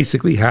should have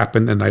basically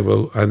happened, and I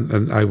will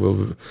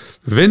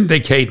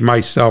vindicate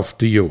myself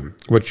to you.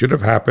 What should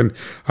have happened,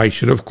 I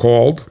should have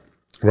called,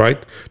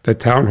 right, the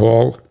town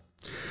hall.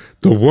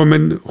 The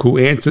woman who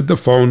answered the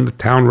phone, the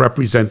town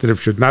representative,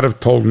 should not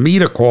have told me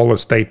to call the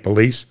state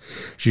police.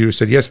 She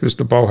said, yes,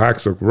 Mr.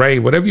 Bohax, or Ray,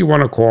 whatever you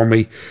want to call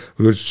me.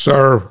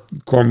 Sir,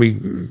 call me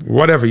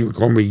whatever you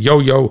call me,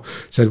 yo-yo.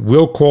 Said,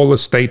 we'll call the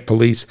state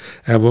police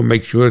and we'll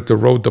make sure that the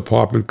road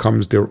department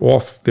comes. They're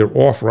off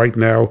right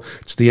now.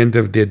 It's the end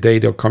of their day.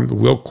 They'll come.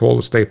 We'll call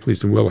the state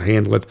police and we'll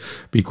handle it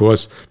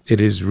because it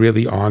is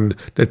really on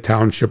the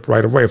township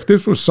right away. If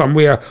this was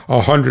somewhere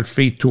 100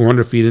 feet,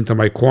 200 feet into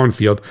my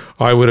cornfield,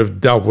 I would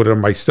have dealt with it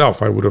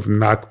myself. I would have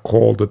not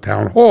called the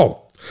town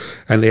hall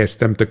and asked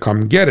them to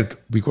come get it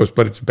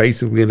but it's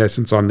basically in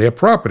essence on their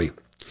property.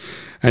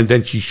 And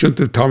then she shouldn't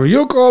have told me,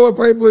 you call the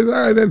police.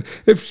 And then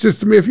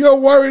if you're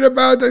worried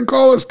about it, then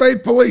call the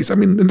state police. I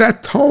mean, in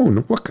that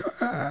tone,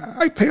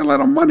 I pay a lot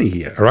of money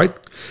here, all right?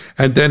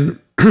 And then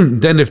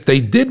if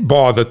they did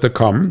bother to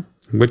come,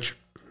 which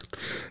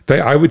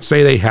I would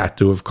say they had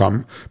to have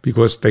come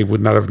because they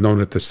would not have known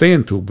that the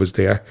sand tube was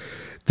there,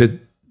 that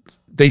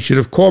they should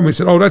have called me and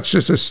said, oh, that's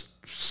just a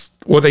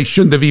or they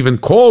shouldn't have even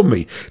called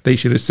me. They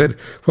should have said,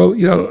 well,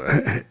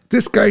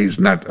 this guy is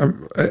not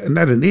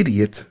an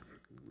idiot.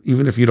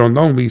 Even if you don't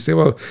know me, you say,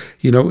 well,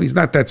 he's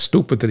not that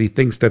stupid that he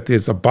thinks that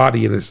there's a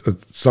body in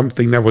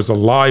something that was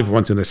alive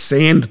once in a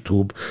sand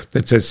tube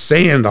that says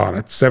sand on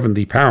it,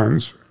 70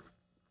 pounds.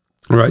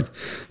 Right?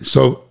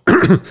 So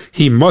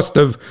he must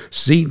have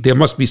seen, there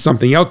must be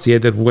something else here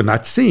that we're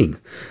not seeing.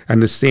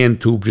 And the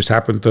sand tube just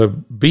happened to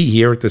be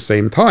here at the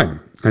same time.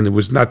 And it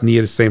was not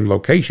near the same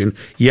location.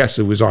 Yes,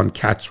 it was on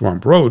Cat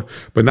Swamp Road,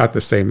 but not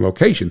the same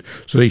location.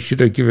 So they should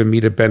have given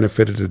me the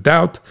benefit of the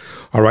doubt,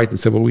 all right, and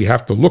said, well, we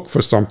have to look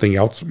for something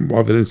else,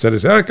 rather than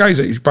said, guys,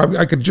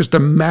 I could just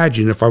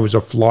imagine if I was a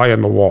fly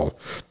on the wall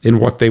in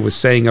what they were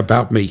saying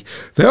about me.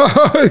 They,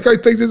 I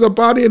think there's a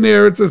body in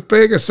there, it's a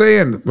bag of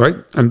sand, right?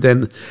 And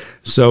then,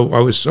 so I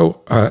was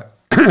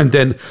and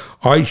then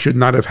I should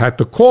not have had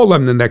to call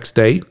them the next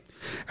day.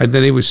 And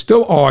then he was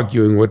still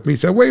arguing with me. He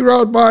said, we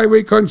rode by,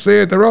 we couldn't see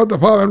it. The road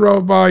department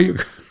rode by, you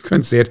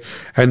couldn't see it.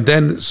 And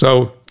then,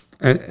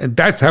 and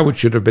that's how it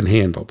should have been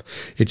handled.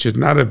 It should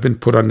not have been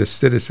put on the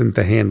citizen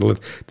to handle it.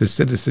 The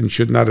citizen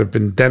should not have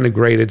been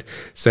denigrated,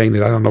 saying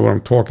that I don't know what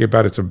I'm talking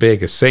about. It's a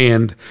bag of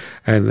sand.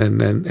 And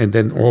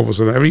then all of a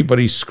sudden,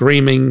 everybody's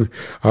screaming,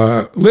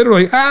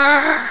 literally,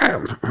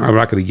 ah! I'm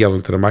not going to yell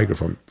into the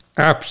microphone.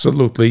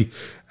 Absolutely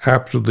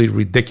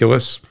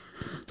ridiculous.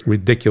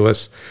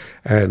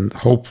 And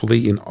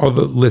hopefully in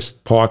other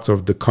parts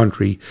of the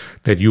country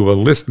that you are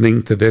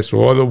listening to this,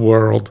 or the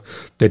world,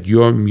 that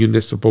your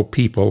municipal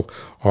people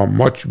are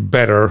much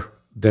better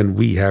than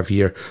we have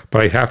here.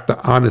 But I have to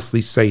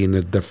honestly say, in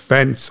the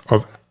defense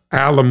of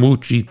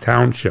Alamucci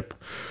Township,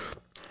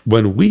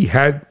 when we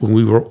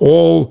were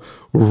all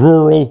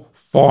rural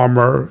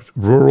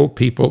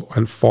people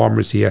and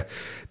farmers here,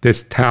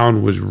 this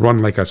town was run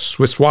like a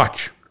Swiss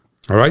watch.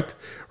 All right?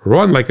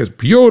 Run like it's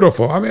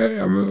beautiful. Willie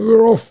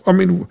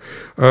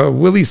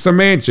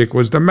Samanchik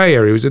was the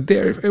mayor. He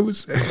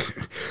was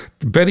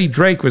Betty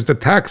Drake was the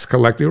tax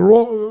collector. We were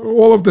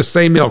all of the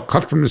same ilk,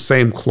 cut from the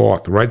same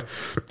cloth, right?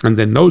 And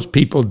then those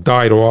people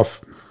died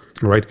off,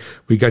 right?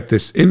 We got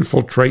this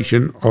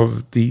infiltration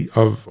of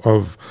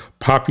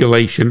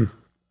population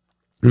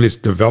in this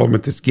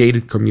development, this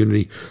gated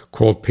community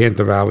called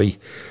Panther Valley,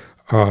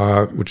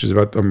 which is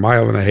about 1.5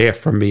 miles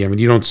from me. I mean,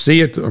 you don't see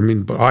it.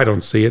 But I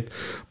don't see it.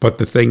 But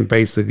the thing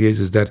basically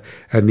is that,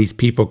 and these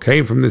people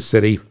came from the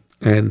city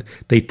and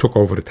they took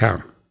over the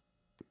town.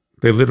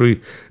 They literally,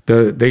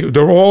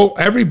 they're all,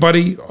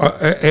 everybody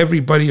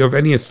of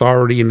any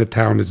authority in the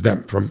town is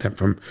them, from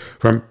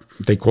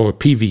they call it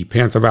PV,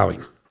 Panther Valley.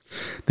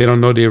 They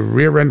don't know their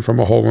rear end from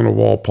a hole in the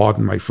wall,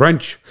 pardon my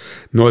French,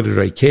 nor do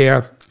they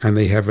care. And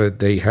they have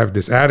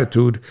this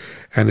attitude,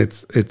 and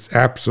it's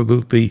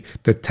absolutely,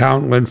 the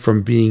town went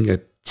from being a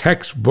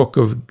textbook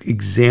of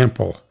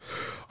example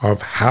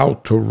of how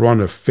to run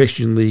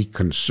efficiently,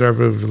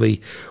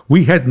 conservatively.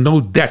 We had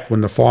no debt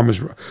when the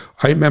farmers.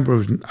 I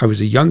remember I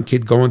was a young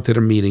kid going to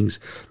the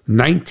meetings.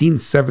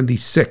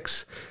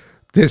 1976,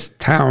 this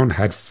town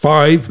had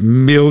 $5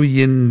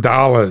 million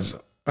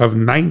of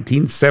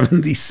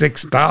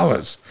 1976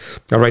 dollars.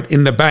 All right,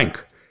 in the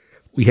bank.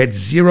 We had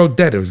zero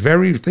debt.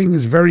 Everything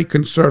was very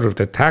conservative.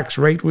 The tax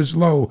rate was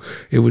low.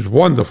 It was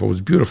wonderful. It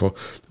was beautiful.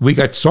 We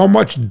got so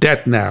much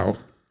debt now.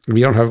 I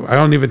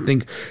don't even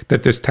think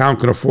that this town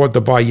could afford to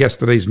buy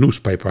yesterday's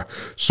newspaper.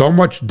 So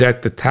much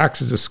debt. The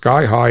taxes are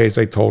sky high, as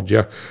I told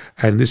you.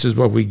 And this is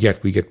what we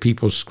get. We get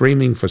people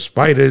screaming for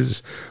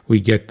spiders. We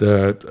get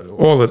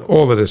all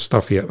of this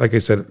stuff here. Like I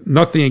said,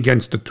 nothing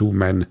against the two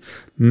men.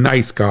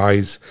 Nice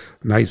guys.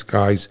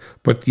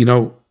 But,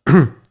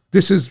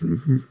 this is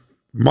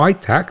my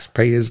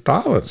taxpayers'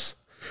 dollars.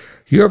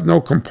 You have no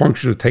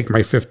compunction to take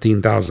my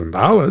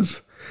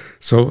 $15,000.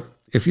 So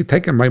if you're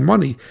taking my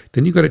money,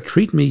 then you got to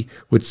treat me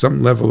with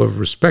some level of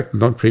respect,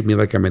 and don't treat me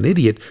like I'm an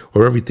idiot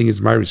or everything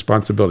is my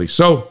responsibility.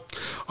 So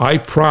I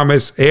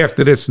promise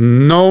after this,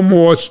 no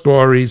more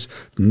stories,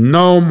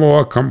 no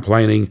more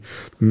complaining,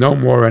 no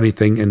more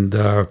anything. And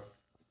I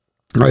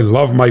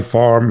love my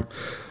farm.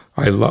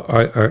 I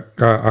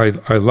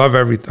love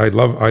everything. I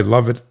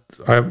love it.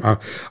 I'm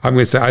going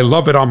to say I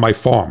love it on my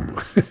farm.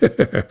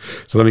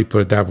 So let me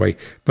put it that way.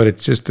 But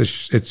it's just a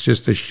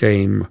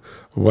shame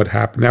what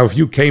happened. Now, if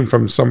you came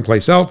from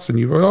someplace else and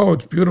you were, oh,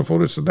 it's beautiful,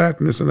 this and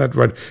that,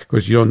 right?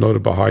 Because you don't know the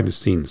behind the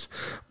scenes.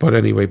 But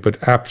anyway, but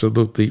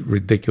absolutely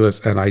ridiculous.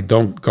 And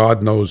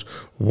God knows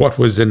what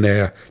was in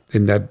there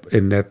in that.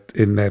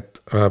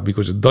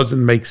 Because it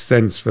doesn't make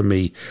sense for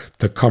me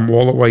to come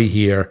all the way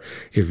here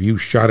if you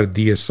shot a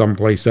deer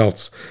someplace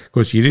else.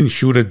 Because you didn't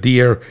shoot a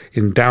deer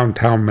in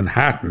downtown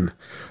Manhattan.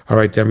 All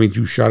right, that means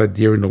you shot a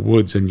deer in the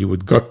woods, and you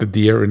would gut the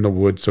deer in the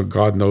woods, so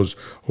God knows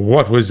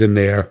what was in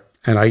there.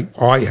 And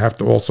I have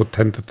to also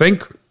tend to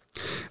think,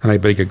 and I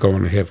better get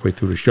going halfway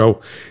through the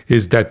show,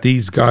 is that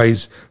these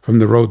guys from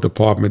the road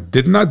department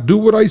did not do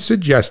what I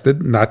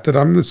suggested. Not that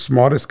I'm the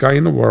smartest guy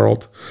in the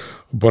world.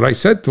 But I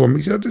said to him,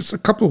 he said, just a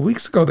couple of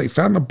weeks ago, they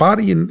found a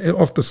body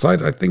off the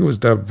side. I think it was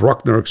the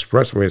Bruckner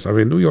Expressway. I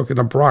mean, New York in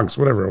the Bronx,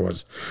 whatever it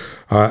was.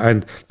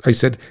 And I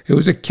said, it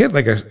was a kid,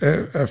 like a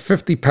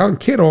 50-pound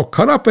kid all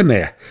cut up in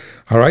there.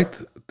 All right.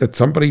 That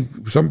somebody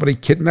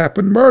kidnapped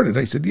and murdered.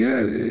 I said,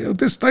 yeah,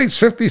 this guy's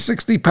 50,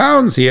 60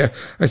 pounds here.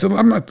 I said,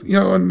 I'm not,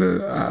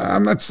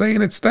 I'm not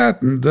saying it's that.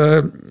 And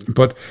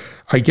but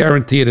I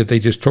guarantee that they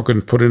just took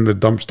and put it in the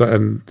dumpster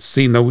and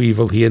see no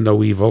evil, hear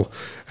no evil,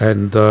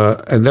 and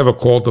never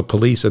called the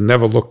police and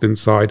never looked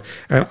inside.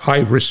 And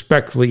I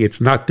respectfully,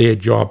 it's not their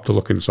job to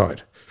look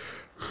inside.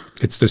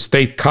 It's the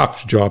state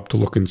cop's job to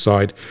look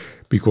inside,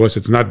 because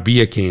it's not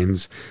beer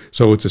cans,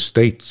 so it's a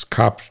state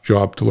cop's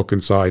job to look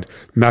inside,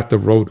 not the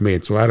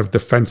roadman. So out of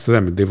defense to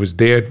them, it was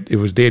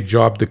their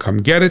job to come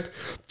get it,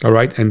 all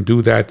right, and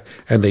do that,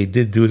 and they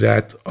did do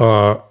that,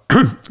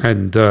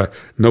 and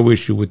no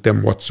issue with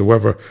them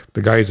whatsoever.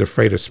 The guy is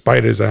afraid of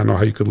spiders. I don't know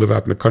how you could live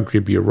out in the country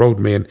and be a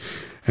roadman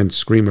and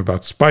scream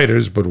about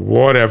spiders, but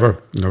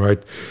whatever, all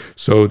right.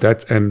 So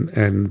that's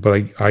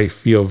but I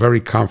feel very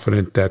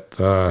confident that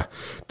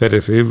that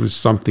if it was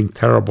something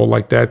terrible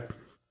like that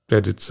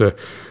it's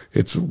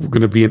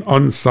going to be an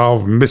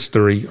unsolved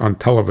mystery on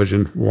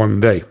television one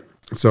day.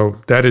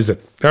 So that is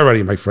it.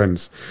 Alrighty, my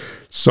friends.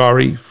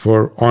 Sorry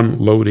for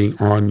unloading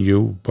on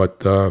you,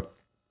 but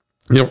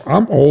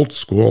I'm old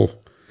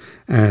school,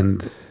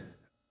 and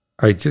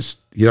I just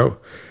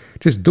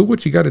do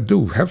what you got to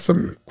do. Have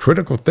some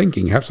critical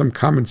thinking. Have some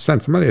common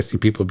sense. I'm not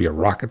asking people to be a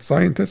rocket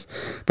scientist,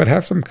 but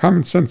have some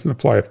common sense and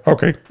apply it.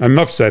 Okay,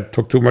 enough said.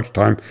 Took too much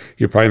time.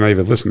 You're probably not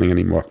even listening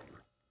anymore.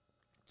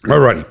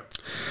 Alrighty.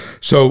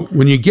 So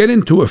when you get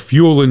into a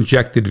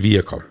fuel-injected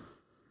vehicle,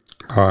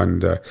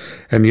 and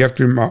you have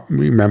to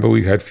remember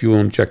we've had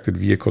fuel-injected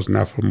vehicles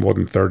now for more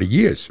than 30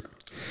 years,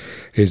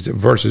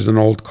 versus an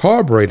old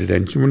carbureted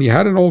engine. When you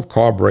had an old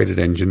carbureted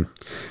engine,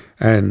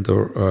 and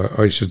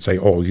I should say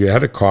you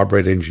had a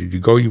carbureted engine,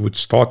 you would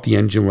start the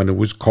engine when it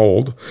was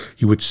cold.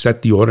 You would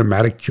set the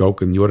automatic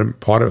choke, and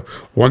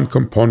one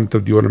component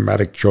of the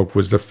automatic choke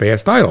was the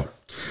fast idle.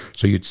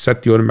 So you'd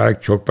set the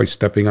automatic choke by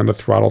stepping on the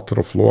throttle to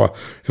the floor.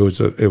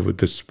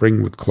 The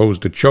spring would close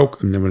the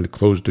choke, and then when it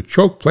closed the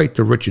choke plate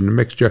to richen the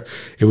mixture,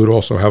 it would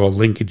also have a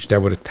linkage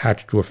that would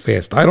attach to a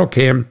fast idle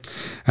cam,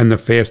 and the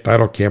fast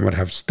idle cam would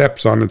have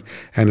steps on it,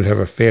 and it'd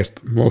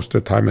have most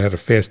of the time it had a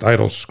fast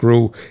idle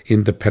screw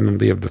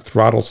independently of the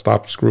throttle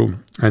stop screw,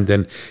 and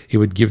then it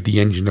would give the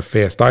engine a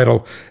fast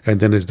idle, and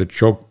then as the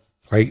choke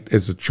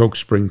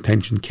spring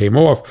tension came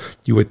off,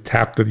 you would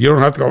tap you don't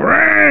have to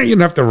go, you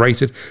don't have to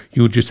race it.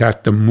 You would just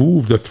have to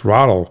move the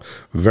throttle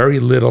very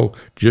little,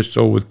 just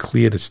so it would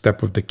clear the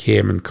step of the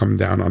cam and come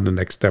down on the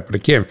next step of the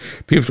cam.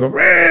 People go,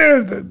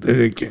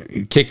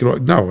 kick it off.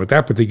 No, at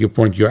that particular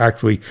point, you're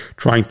actually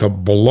trying to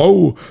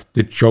blow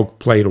the choke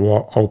plate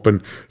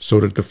open so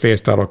that the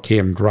fast idle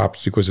cam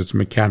drops because it's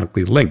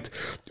mechanically linked.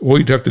 All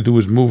you'd have to do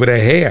is move it a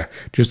hair,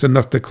 just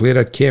enough to clear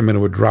that cam, and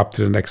it would drop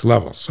to the next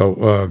level.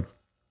 So,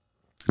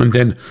 and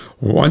then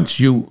once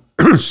you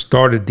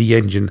started the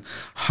engine,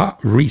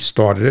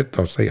 restarted it,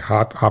 I'll say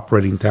hot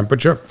operating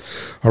temperature,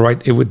 all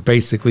right, it would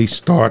basically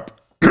start,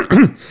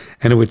 and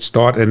it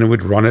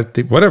would run at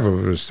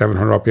whatever, it was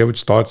 700 RPM, it would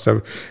start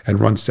and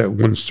run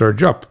one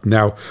surge up.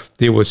 Now,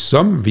 there were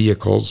some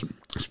vehicles,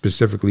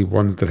 specifically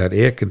ones that had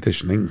air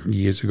conditioning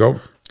years ago,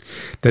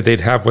 that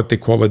they'd have what they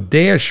call a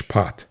dash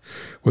pot,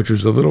 which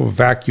was a little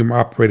vacuum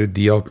operated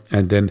deal.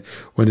 And then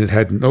when it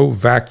had no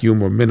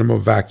vacuum or minimal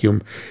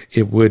vacuum,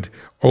 it would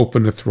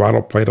open the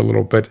throttle plate a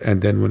little bit.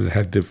 And then when it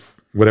had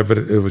whatever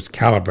it was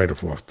calibrated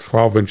for,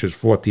 12 inches,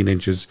 14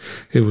 inches,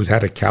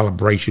 had a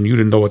calibration. You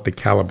didn't know what the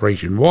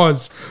calibration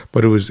was,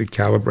 but it was a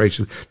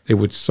calibration. It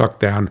would suck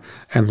down.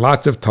 And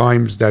lots of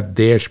times that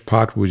dash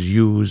pot was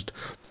used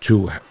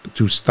to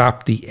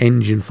stop the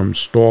engine from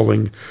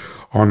stalling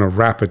on a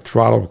rapid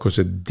throttle because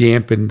it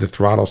dampened the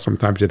throttle.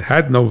 Sometimes it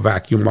had no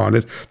vacuum on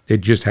it. It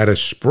just had a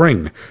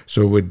spring.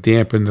 So it would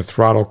dampen the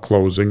throttle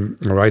closing,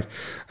 all right?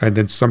 And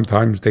then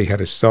sometimes they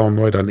had a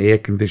solenoid on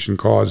air-conditioned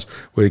cars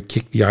where it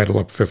kicked the idle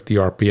up 50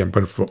 RPM.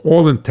 But for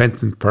all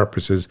intents and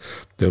purposes,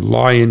 the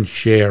lion's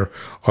share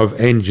of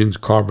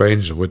carburetor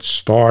engines would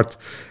start,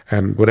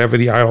 and whatever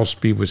the idle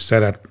speed was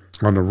set at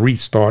on a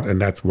restart,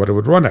 and that's what it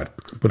would run at.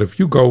 But if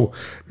you go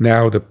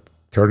now,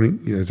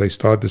 as I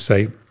started to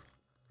say,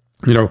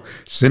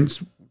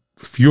 since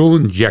fuel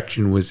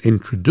injection was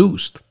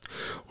introduced,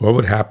 what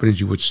would happen is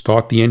you would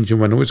start the engine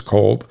when it was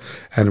cold,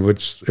 and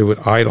it would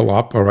idle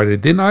up. All right,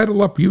 it didn't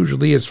idle up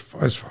usually as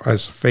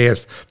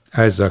fast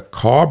as a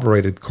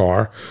carbureted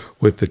car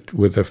with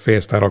a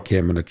fast idle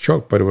cam and a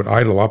choke, but it would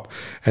idle up.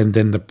 And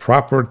then the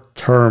proper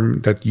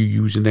term that you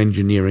use in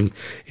engineering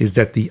is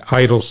that the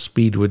idle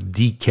speed would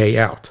decay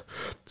out.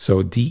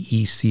 So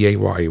DECAY.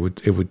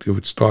 It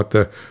would start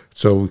to.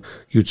 So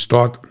you'd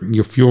start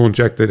your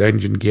fuel-injected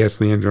engine,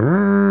 gasoline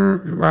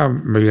engine, well,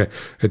 maybe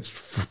it's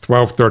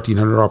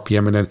 1,300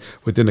 RPM, and then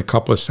within a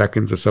couple of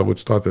seconds or so, it would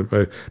start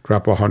to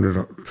drop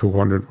 100,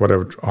 200,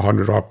 whatever,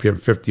 100 RPM,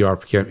 50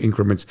 RPM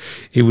increments.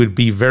 It would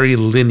be very very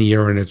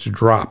linear in its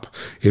drop.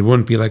 It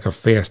wouldn't be like a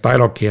fast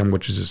idle cam,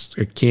 which is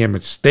a cam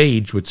at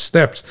stage with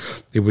steps.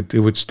 It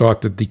would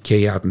start to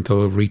decay out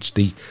until it reached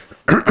the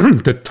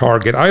the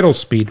target idle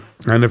speed.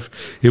 And if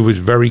it was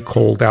very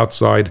cold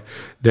outside,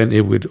 then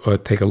it would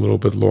take a little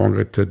bit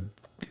longer to.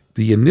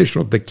 The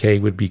initial decay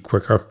would be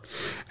quicker,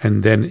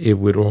 and then it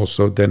would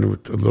also a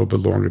little bit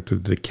longer to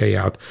decay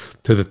out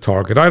to the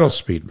target idle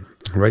speed,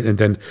 right? And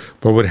then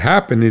what would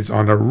happen is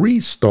on a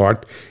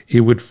restart,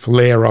 it would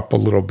flare up a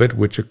little bit,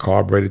 which a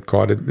carbureted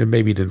car, it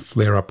maybe didn't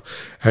flare up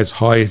as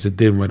high as it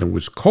did when it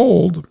was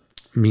cold,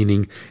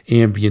 meaning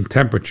ambient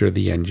temperature of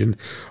the engine.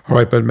 All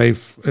right, but it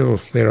will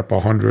flare up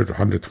 100,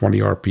 120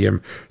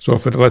 RPM. So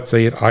if let's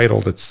say it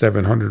idled at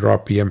 700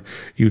 RPM,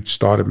 you'd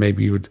start it,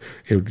 maybe it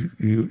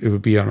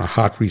would be on a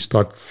hot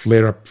restart,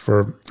 flare up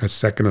for a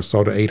second or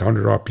so to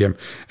 800 RPM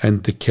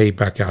and decay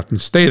back out and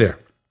stay there.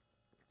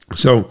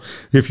 So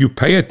if you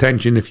pay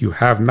attention, if you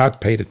have not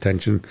paid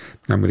attention,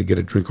 I'm going to get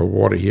a drink of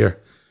water here.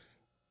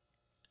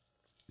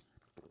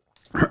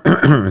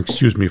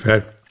 Excuse me,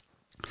 Fed.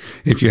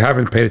 If you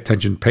haven't paid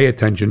attention, pay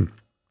attention,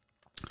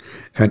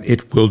 and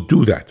it will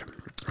do that.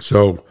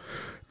 So,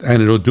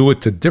 and it'll do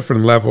it to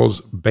different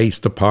levels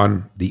based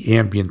upon the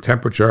ambient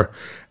temperature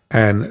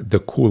and the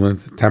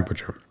coolant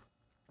temperature.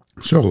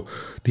 So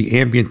the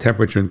ambient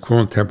temperature and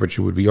coolant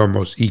temperature would be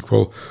almost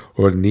equal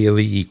or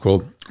nearly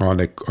equal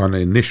on an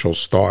initial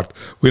start.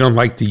 We don't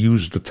like to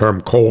use the term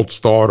cold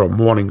start or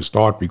morning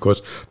start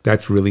because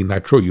that's really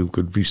not true. You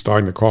could be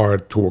starting the car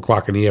at 2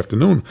 o'clock in the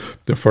afternoon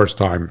the first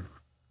time.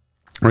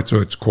 Right,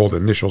 so it's called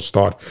initial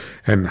start,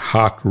 and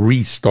hot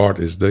restart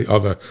is the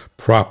other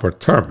proper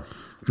term.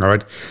 All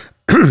right.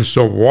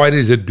 So why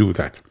does it do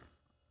that?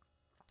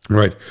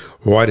 Right.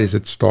 Why does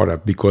it start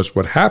up? Because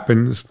what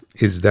happens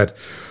is that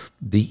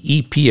the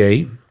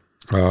EPA,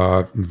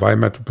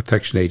 Environmental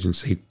Protection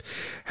Agency,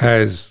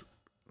 has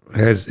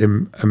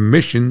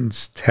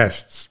emissions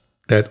tests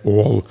that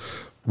all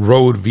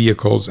road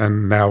vehicles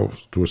and now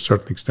to a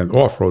certain extent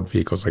off-road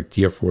vehicles like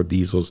Tier 4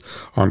 diesels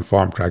on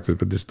farm tractors,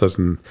 but this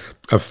doesn't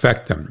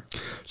affect them.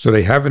 So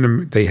they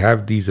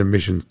have these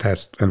emissions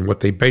tests, and what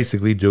they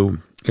basically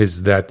do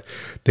is that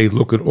they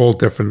look at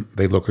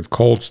they look at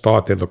cold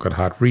start, they look at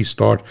hot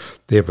restart,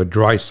 they have a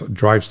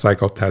drive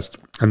cycle test,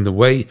 and the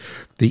way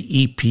the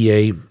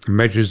EPA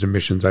measures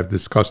emissions, I've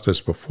discussed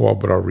this before,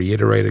 but I'll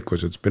reiterate it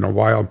because it's been a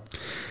while,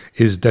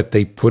 is that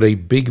they put a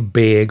big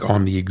bag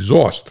on the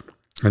exhaust,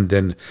 and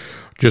then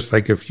just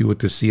like if you were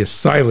to see a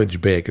silage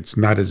bag, it's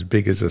not as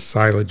big as a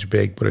silage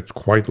bag, but it's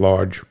quite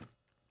large.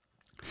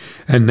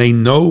 And they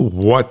know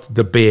what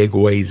the bag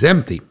weighs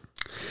empty.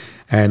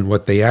 And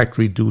what they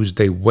actually do is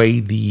they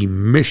weigh the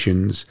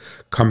emissions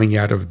coming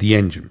out of the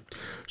engine.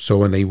 So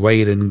when they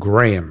weigh it in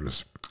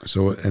grams,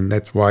 and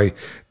that's why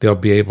they'll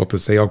be able to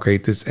say, okay,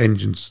 this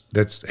engine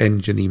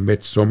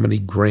emits so many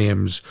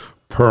grams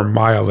per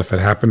mile if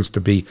it happens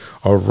to be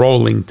a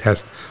rolling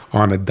test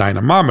on a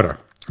dynamometer.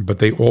 But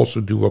they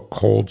also do a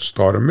cold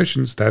start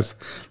emissions test,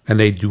 and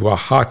they do a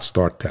hot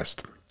start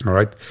test. All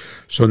right.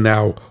 So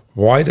now,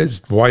 why does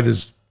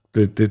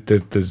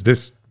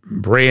this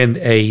brand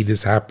A,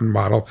 this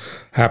model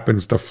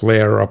happens to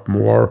flare up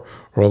more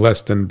or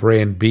less than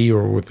brand B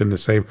or within the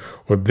same,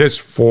 or this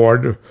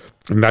Ford?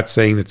 I'm not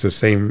saying it's the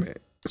same.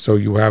 So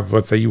you have,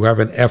 let's say you have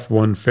an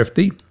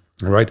F-150,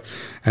 all right,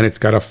 and it's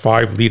got a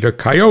 5-liter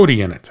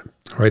Coyote in it.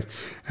 Right,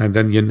 and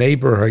then your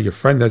neighbor or your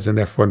friend has an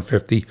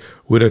F-150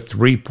 with a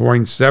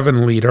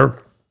 3.7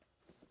 liter,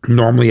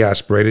 normally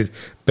aspirated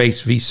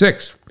base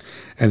V6,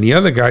 and the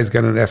other guy's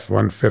got an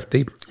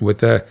F-150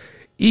 with a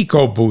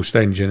EcoBoost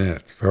engine in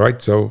it. All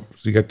right, so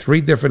you got 3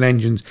 different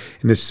engines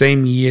in the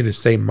same year, the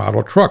same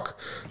model truck.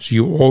 So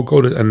you all go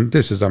to, and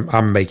this is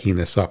I'm making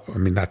this up. I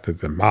mean, not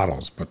the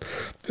models, but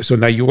so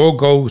now you all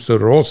go. So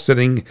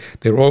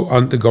they're all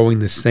undergoing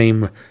the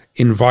same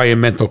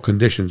environmental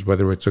conditions,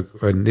 whether it's an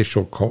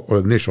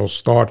initial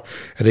start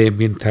at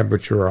ambient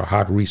temperature or a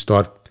hot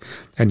restart,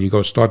 and you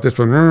go start this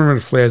one, it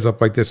flares up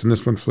like this, and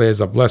this one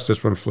flares up less,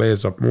 this one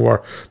flares up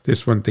more,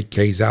 this one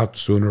decays out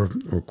sooner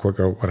or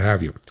quicker, what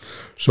have you.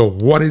 So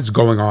what is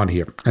going on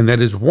here? And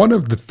that is one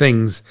of the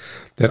things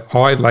that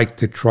I like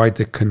to try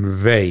to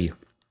convey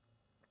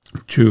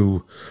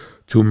to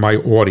my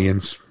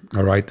audience,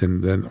 all right,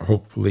 and then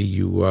hopefully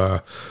you I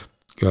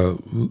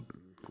don't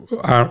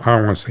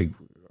want to say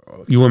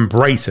you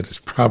embrace it is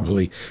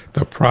probably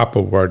the proper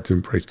word to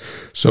embrace.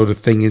 So the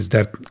thing is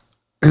that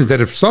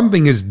if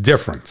something is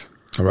different,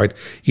 all right,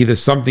 either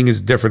something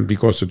is different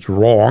because it's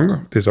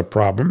wrong, there's a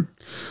problem,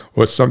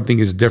 or something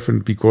is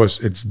different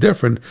because it's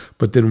different,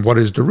 but then what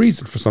is the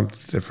reason for something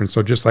different?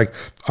 So just like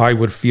I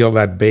would feel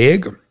that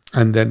bag,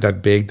 and then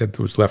that bag that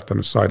was left on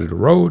the side of the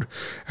road,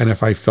 and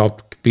if I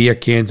felt beer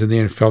cans in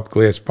there and felt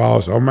glass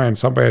bottles, oh man,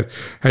 somebody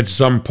had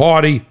some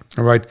party,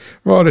 all right,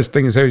 well, this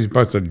thing is heavy, a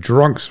bunch of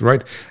drunks,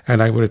 right,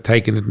 and I would have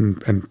taken it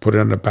and put it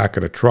on the back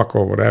of the truck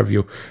or whatever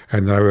you,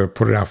 and then I would have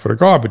put it out for the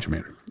garbage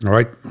man, all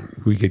right,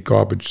 we get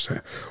garbage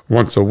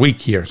once a week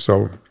here,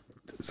 so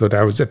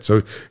that was it,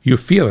 so you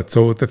feel it.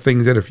 So the thing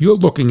is that if you're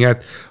looking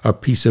at a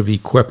piece of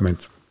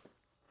equipment,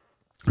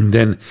 and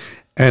then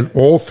and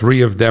all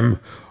three of them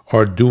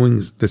are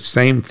doing the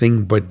same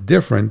thing but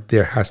different,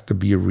 there has to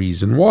be a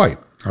reason why.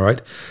 All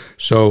right.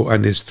 So,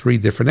 and there's three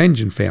different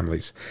engine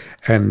families.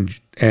 And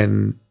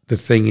the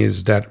thing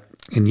is that,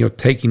 and you're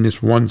taking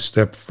this one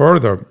step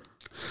further,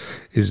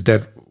 is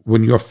that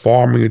when you're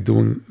farming or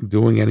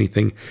doing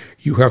anything,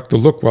 you have to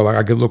look. Well,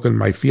 I could look in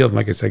my field, and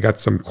like I said, I got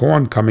some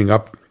corn coming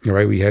up. All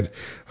right. We had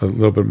a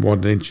little bit more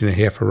than an inch and a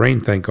half of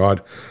rain, thank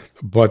God.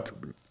 But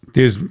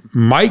there's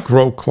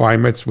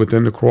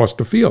microclimates across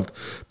the field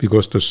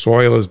because the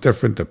soil is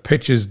different, the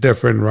pitch is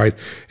different, right?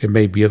 It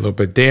may be a little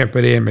bit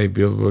damper there,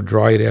 maybe a little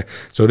dry there.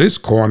 So this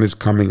corn is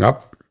coming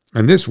up,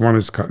 and this one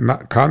is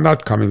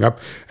not coming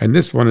up, and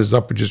this one is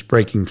up and just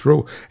breaking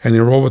through, and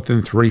they're all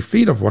within 3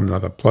 feet of one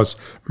another. Plus,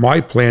 my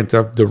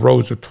planter, the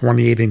rows are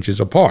 28 inches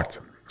apart,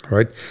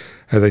 right?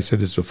 As I said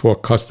this before,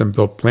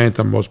 custom-built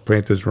planter, most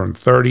planters run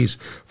 30s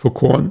for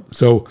corn.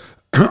 So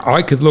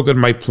I could look at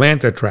my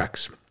planter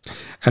tracks,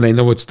 and I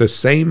know it's the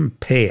same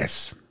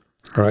pass,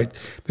 all right?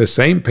 The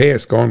same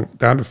pass going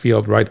down the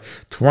field, right?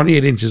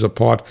 28 inches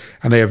apart,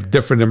 and they have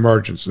different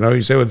emergence. Now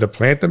you say, well, the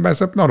planter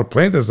mess up? No, the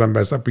planter doesn't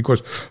mess up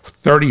because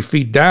 30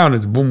 feet down,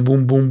 it's boom,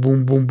 boom, boom,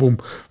 boom, boom, boom,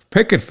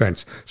 picket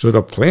fence. So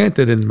the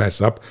planter didn't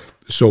mess up.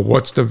 So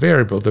what's the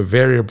variable? The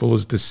variable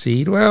is the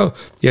seed. Well,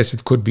 yes,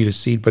 it could be the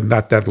seed, but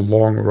not that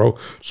long row.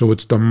 So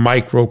it's the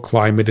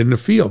microclimate in the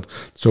field.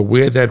 So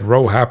where that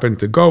row happened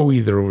to go,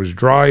 either it was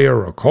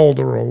drier or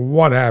colder or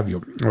what have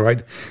you, all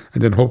right?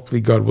 And then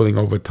hopefully, God willing,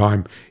 over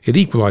time, it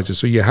equalizes.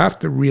 So you have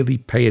to really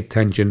pay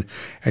attention,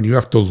 and you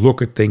have to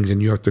look at things, and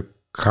you have to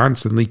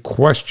constantly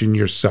question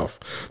yourself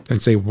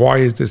and say, why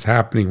is this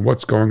happening?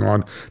 What's going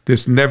on?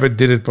 This never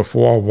did it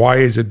before. Why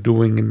is it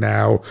doing it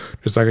now?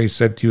 Just like I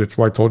said to you, it's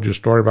why I told you a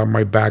story about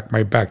my back.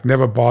 My back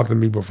never bothered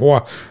me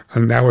before,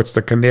 and now it's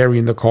the canary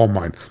in the coal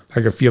mine.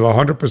 I can feel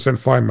 100%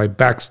 fine. My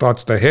back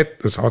starts to hit.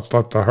 This heart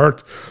starts to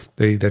hurt.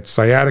 That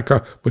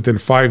sciatica. Within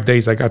 5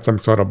 days, I got some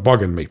sort of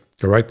bug in me.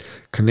 All right?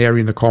 Canary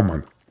in the coal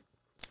mine.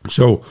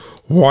 So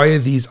why are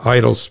these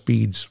idle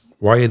speeds?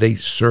 Why are they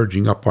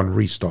surging up on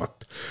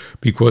restart?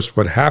 Because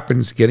what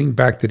happens, getting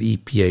back to the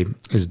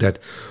EPA, is that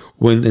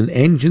when an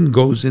engine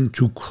goes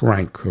into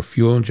crank, a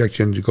fuel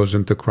injection engine goes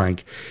into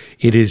crank,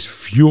 it is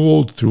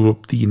fueled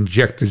through the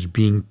injectors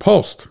being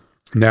pulsed.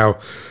 Now,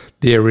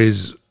 there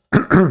is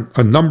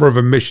a number of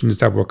emissions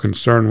that we're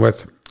concerned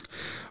with,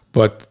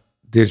 but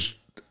there's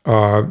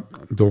the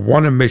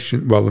one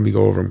emission, well, let me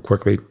go over them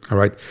quickly, all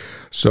right?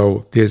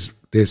 So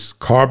there's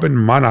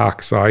carbon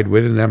monoxide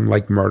within them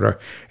like murder,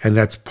 and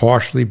that's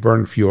partially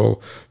burned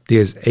fuel.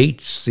 There's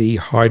HC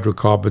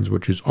hydrocarbons,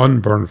 which is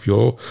unburned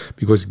fuel,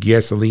 because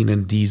gasoline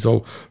and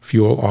diesel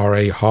fuel are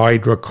a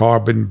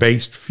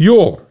hydrocarbon-based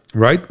fuel,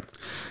 right?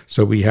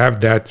 So we have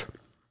that,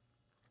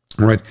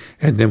 right?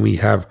 And then we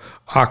have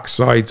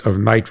oxides of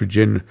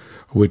nitrogen,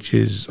 which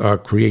is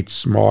creates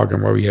smog,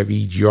 and where we have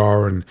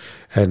EGR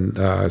and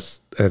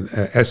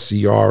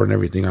SCR and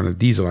everything on a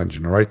diesel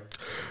engine, all right?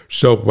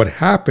 So what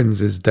happens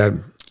is that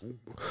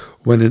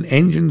when an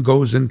engine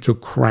goes into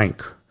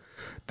crank,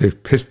 the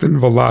piston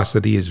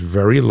velocity is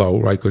very low,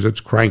 right? Because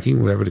it's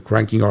cranking, whatever the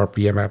cranking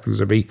RPM happens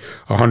to be,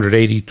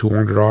 180,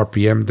 200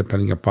 RPM,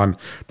 depending upon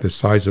the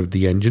size of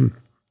the engine.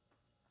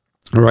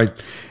 All right.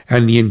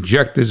 And the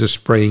injectors are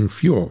spraying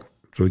fuel.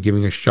 So they're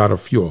giving a shot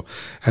of fuel.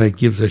 And it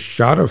gives a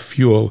shot of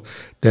fuel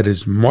that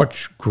is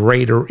much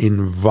greater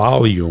in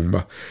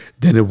volume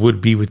than it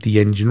would be with the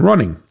engine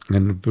running.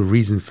 And the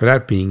reason for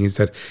that being is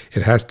that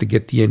it has to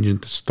get the engine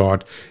to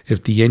start.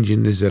 If the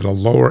engine is at a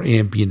lower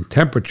ambient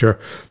temperature,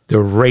 the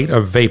rate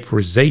of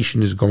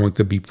vaporization is going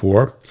to be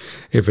poor.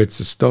 If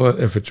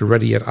it's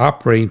already at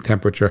operating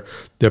temperature,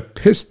 the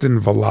piston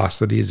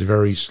velocity is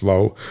very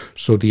slow.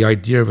 So the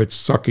idea of it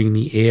sucking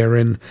the air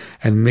in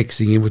and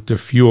mixing it with the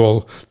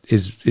fuel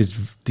is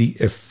the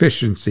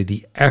efficiency,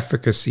 the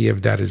efficacy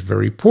of that is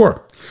very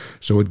poor.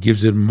 So it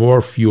gives it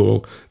more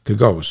fuel to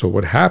go. So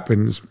what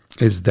happens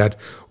is that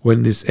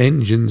when this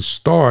engine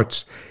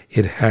starts,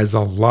 it has a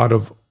lot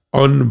of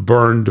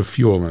unburned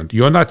fuel in it.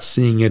 You're not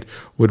seeing it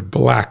with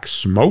black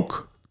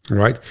smoke,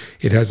 right?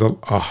 It has a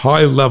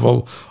high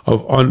level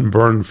of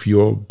unburned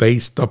fuel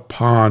based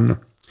upon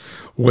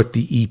what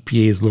the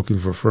EPA is looking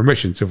for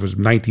emissions. If it was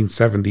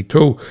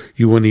 1972,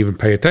 you wouldn't even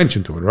pay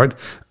attention to it, right?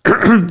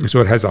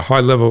 So it has a high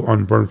level of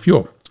unburned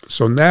fuel.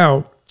 So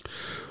now,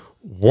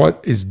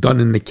 what is done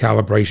in the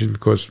calibration,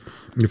 because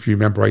if you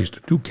remember, I used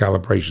to do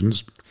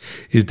calibrations,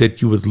 is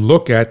that you would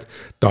look at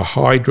the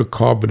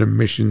hydrocarbon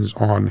emissions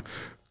on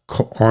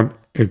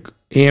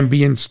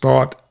ambient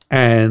start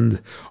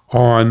and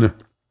on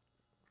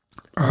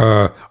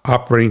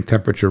operating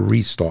temperature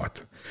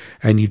restart.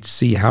 And you'd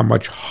see how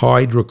much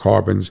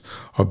hydrocarbons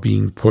are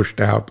being pushed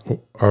out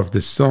of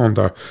the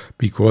cylinder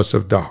because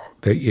of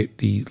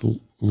the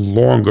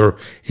longer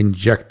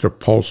injector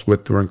pulse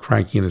width during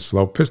cranking and a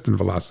slow piston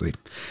velocity.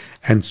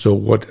 And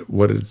so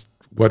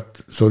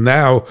so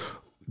now,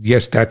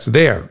 yes, that's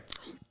there.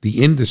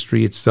 The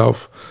industry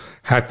itself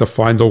had to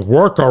find a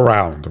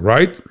workaround,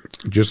 right?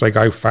 Just like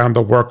I found a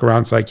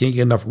workaround, so I can't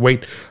get enough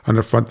weight on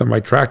the front of my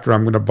tractor,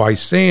 I'm going to buy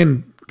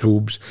sand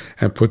tubes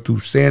and put 2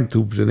 sand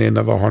tubes in there,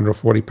 another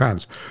 140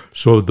 pounds.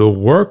 So the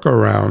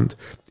workaround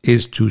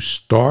is to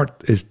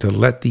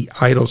let the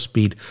idle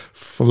speed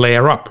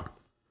flare up.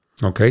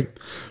 Okay,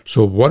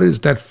 so what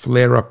does that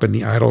flare up in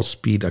the idle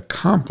speed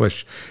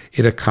accomplish?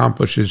 It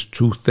accomplishes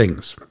 2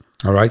 things.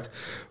 All right.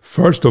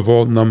 First of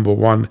all, number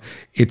one,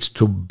 it's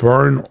to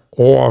burn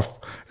off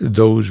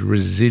those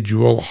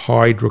residual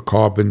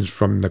hydrocarbons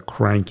from the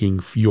cranking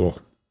fuel.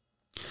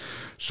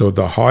 So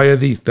the higher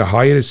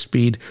the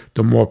speed,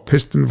 the more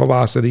piston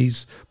velocity,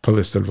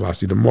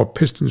 the more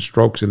piston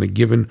strokes in a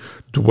given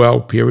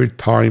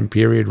time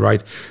period,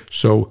 right?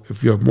 So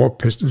if you have more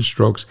piston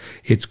strokes,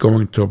 it's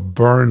going to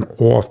burn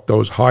off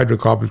those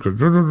hydrocarbons because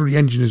the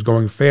engine is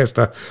going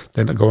faster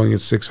than going at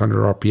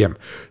 600 RPM.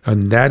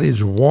 And that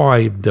is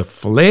why the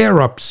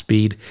flare-up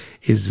speed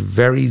is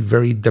very,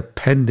 very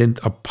dependent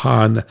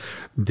upon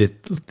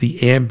the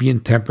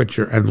ambient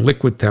temperature and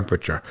liquid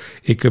temperature.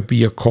 It could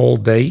be a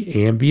cold day,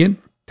 ambient,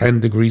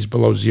 10 degrees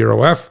below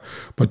 0F,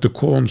 but the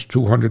coolant's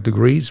 200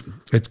 degrees.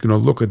 It's going to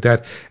look at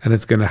that, and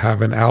it's going to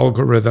have an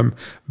algorithm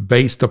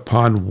based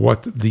upon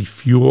what the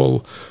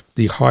fuel,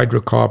 the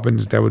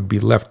hydrocarbons that would be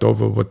left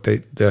over, what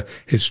the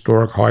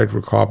historic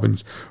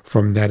hydrocarbons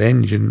from that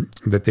engine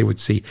that they would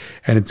see,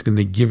 and it's going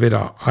to give it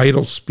a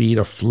idle speed,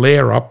 a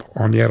flare up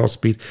on the idle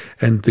speed,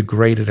 and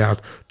degrade it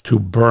out to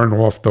burn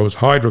off those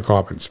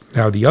hydrocarbons.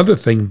 Now, the other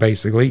thing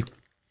basically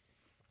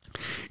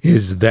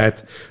is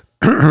that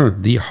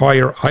the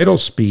higher idle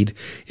speed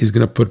is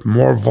going to put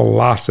more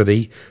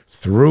velocity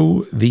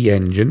through the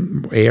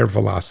engine, air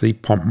velocity,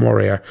 pump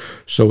more air.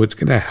 So it's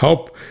going to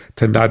help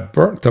to not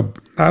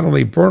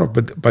only burn up,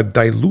 but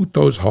dilute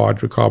those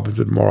hydrocarbons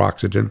with more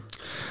oxygen.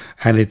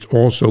 And it's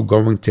also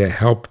going to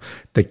help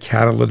the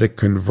catalytic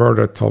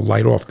converter to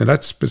light off. Now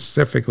that's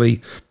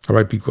specifically, all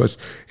right, because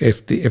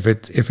if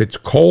it's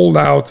cold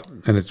out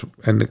and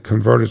the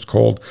converter's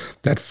cold,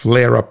 that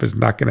flare up is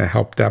not going to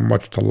help that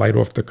much to light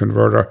off the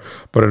converter.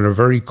 But in a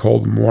very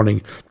cold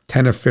morning,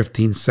 10 or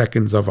 15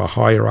 seconds of a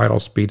higher idle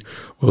speed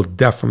will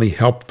definitely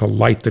help to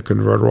light the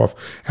converter off.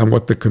 And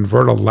what the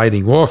converter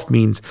lighting off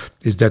means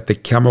is that the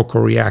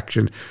chemical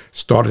reaction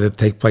started to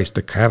take place.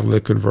 The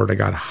catalytic converter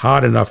got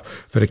hot enough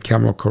for the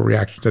chemical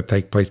reaction to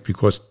take place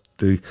because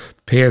the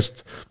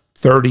past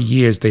 30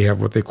 years, they have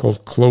what they call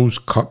close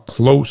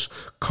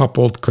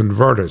coupled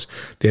converters.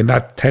 They're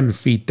not 10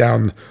 feet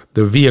down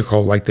the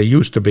vehicle like they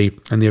used to be,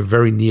 and they're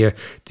very near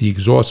the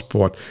exhaust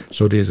port.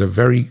 So there's a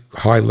very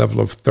high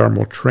level of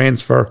thermal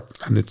transfer,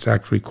 and it's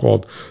actually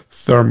called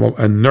thermal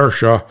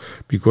inertia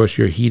because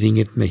you're heating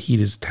it, and the heat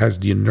has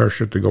the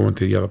inertia to go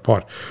into the other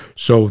part.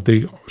 So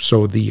the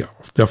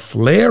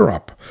flare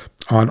up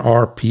on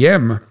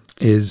RPM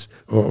is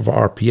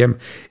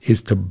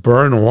to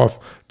burn off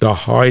the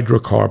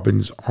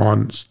hydrocarbons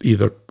on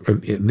either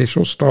an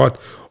initial start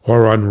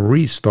or on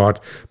restart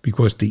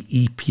because the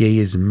EPA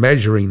is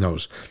measuring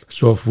those.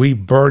 So if we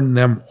burn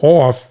them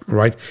off,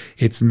 right,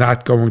 it's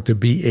not going to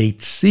be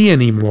HC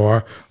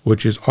anymore,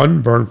 which is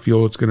unburned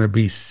fuel. It's going to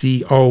be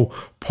CO,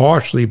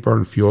 partially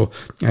burned fuel.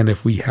 And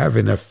if we have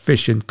an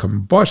efficient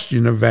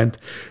combustion event,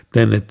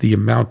 then the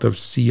amount of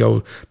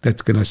CO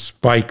that's going to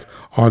spike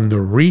on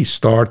the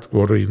restart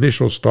or the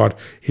initial start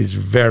is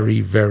very,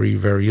 very,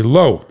 very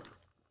low.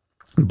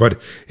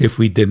 But if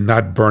we did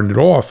not burn it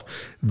off,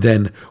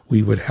 then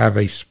we would have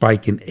a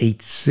spike in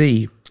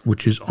HC,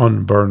 which is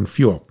unburned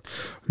fuel.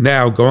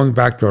 Now, going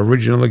back to our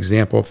original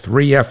example,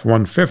 3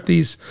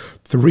 F-150s,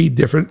 3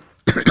 different,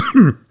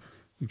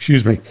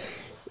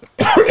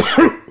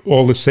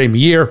 all the same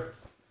year,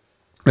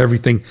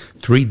 everything,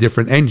 3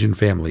 different engine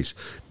families.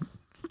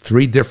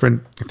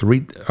 The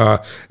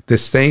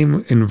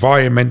same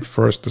environment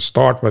for us to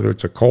start, whether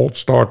it's a cold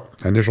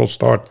start, initial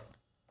start,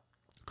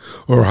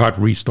 or a hot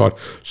restart.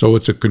 So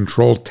it's a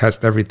controlled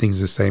test.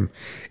 Everything's the same.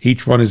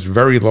 Each one is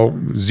very low,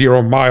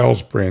 0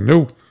 miles, brand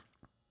new.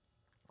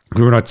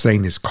 We're not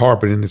saying there's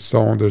carbon in the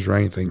cylinders or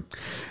anything.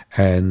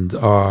 And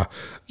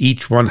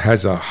each one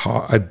has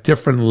a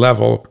different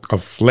level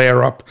of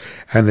flare-up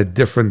and a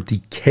different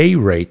decay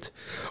rate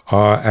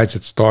as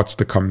it starts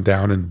to come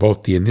down in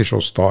both the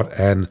initial start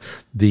and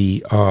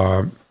the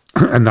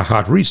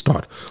hot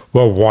restart.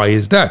 Well, why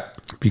is that?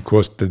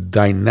 Because the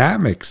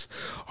dynamics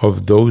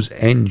of those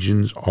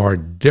engines are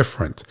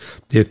different.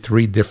 They're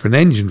 3 different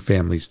engine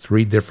families,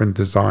 3 different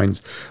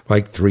designs,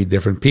 like 3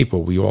 different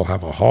people. We all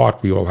have a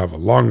heart, we all have a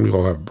lung, we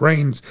all have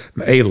brains,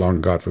 a lung,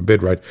 God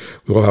forbid, right?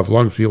 We all have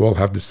lungs, we all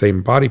have the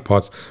same body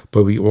parts,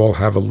 but we all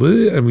have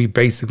and we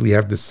basically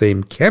have the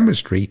same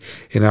chemistry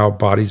in our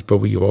bodies, but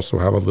we also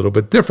have a little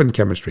bit different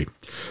chemistry.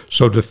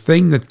 So the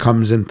thing that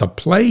comes into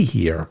play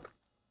here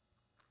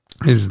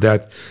is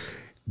that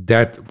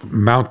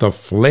amount of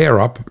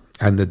flare-up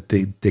and the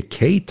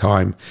decay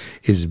time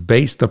is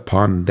based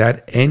upon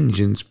that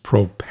engine's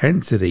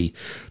propensity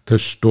to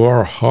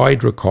store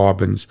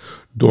hydrocarbons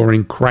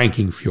during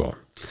cranking fuel.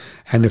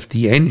 And if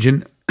the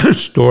engine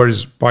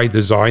stores by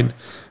design,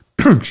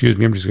 excuse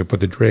me, I'm just going to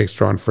put the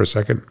dragster on for a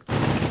second.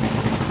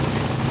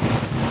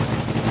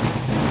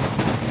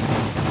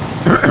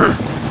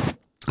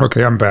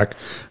 Okay, I'm back.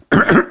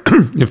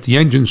 if the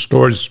engine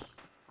stores,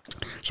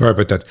 sorry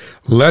about that,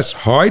 less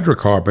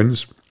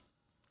hydrocarbons,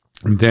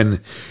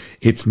 then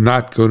it's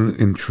not going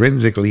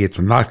intrinsically, it's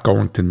not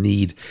going to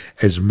need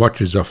as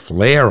much as a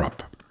flare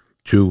up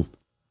to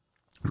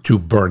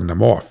burn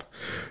them off.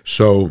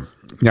 So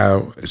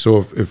now,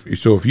 so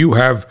if you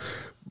have,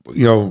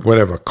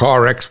 whatever,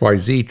 car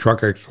XYZ,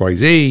 truck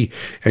XYZ,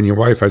 and your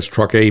wife has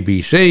truck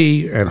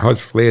ABC, and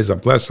hers flares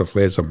up less or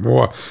flares up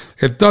more,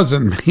 it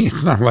doesn't mean,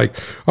 it's not like,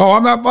 oh,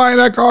 I'm not buying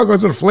that car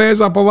because it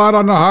flares up a lot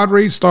on the hot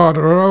restart.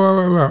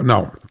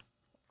 No.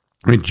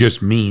 It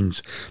just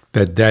means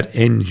that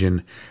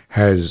engine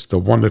has, the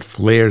one that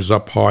flares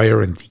up higher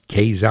and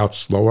decays out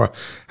slower,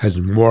 has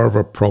more of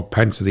a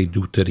propensity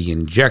due to the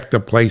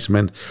injector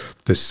placement,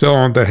 the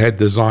cylinder head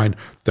design,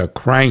 the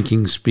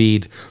cranking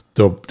speed,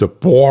 the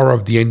bore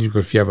of the engine.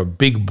 If you have a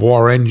big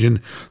bore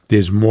engine,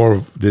 there's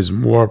more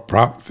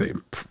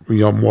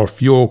more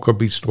fuel could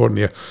be stored in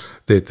there.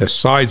 The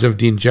size of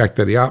the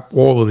injector,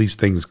 all of these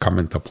things come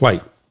into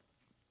play.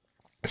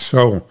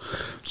 So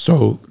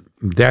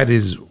that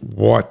is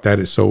what that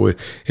is. So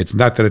it's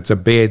not that it's a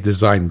bad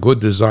design, good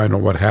design, or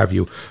what have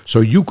you.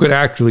 So you could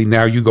actually,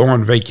 now you go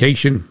on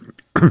vacation,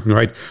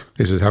 right?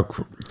 This is how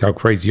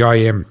crazy I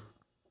am.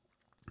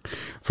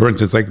 For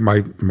instance, like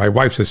my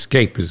wife's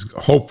Escape is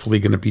hopefully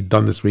going to be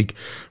done this week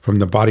from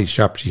the body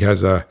shop. She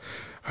has a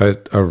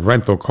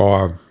rental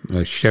car,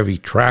 a Chevy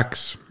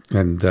Trax,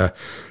 and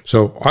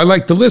so I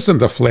like to listen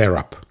to Flare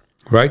Up,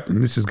 right?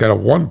 And this has got a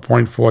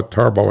 1.4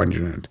 turbo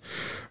engine in it.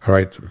 All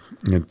right,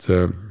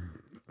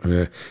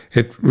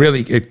 it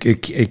really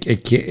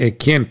it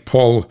can't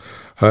pull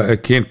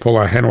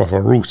a hen off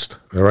a roost.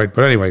 All right,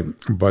 but anyway,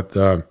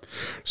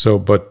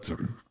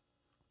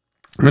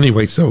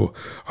 so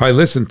I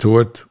listen to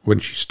it when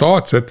she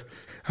starts it,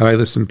 and I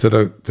listen to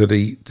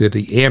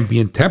the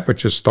ambient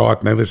temperature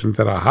start, and I listen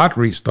to the hot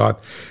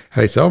restart,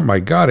 and I say, oh my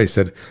God, I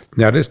said,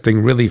 now this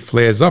thing really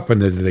flares up,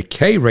 and the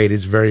decay rate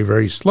is very,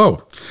 very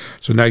slow.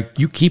 So now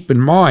you keep in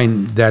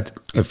mind that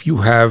if you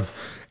have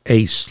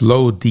a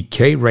slow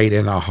decay rate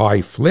and a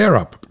high flare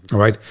up, all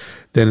right,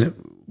 then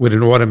with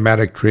an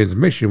automatic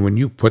transmission, when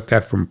you put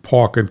that from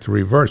park into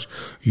reverse,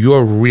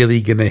 you're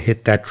really going to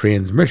hit that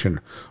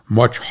transmission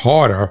much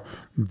harder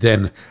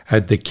than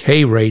a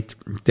decay rate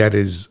that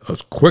is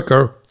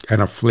quicker and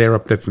a flare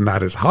up that's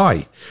not as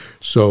high.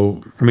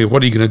 So, I mean,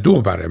 what are you going to do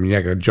about it? I mean,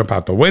 you're going to jump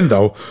out the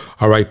window,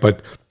 all right,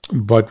 but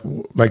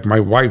like my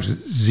wife's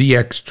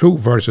ZX2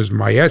 versus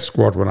my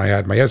Escort, when I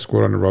had my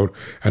Escort on the road,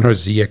 and her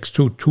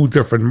ZX2, two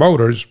different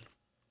motors,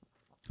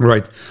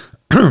 right?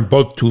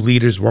 Both 2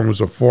 liters. One was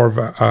a four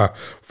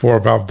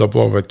valve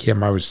double overhead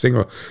cam. I was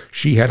single.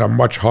 She had a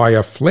much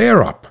higher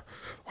flare up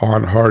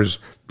on hers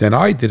than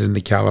I did in the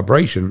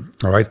calibration.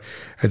 All right,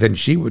 and then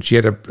she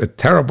had a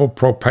terrible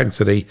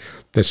propensity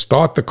to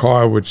start the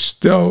car, would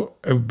still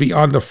be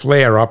on the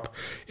flare up.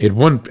 It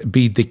wouldn't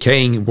be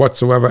decaying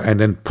whatsoever, and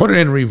then put it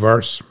in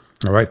reverse.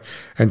 All right,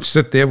 and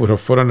sit there with her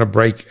foot on the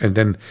brake, and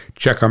then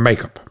check her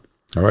makeup.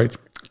 All right.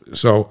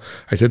 So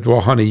I said,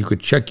 well, honey, you could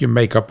check your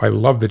makeup. I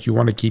love that you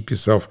want to keep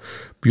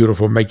yourself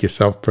beautiful, make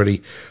yourself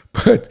pretty,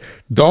 but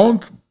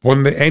don't,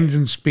 when the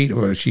engine speed,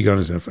 well, she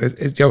understands,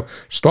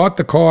 start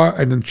the car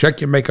and then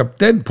check your makeup,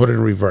 then put it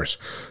in reverse,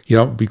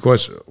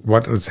 because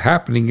what is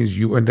happening is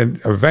and then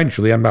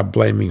eventually, I'm not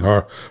blaming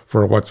her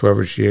for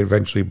whatsoever, she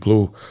eventually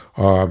blew,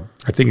 I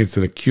think it's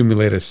an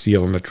accumulator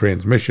seal in the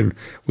transmission.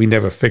 We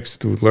never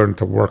fixed it. I learned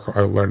to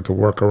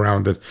work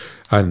around it,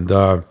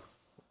 and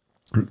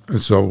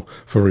so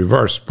for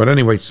reverse. But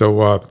anyway,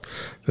 so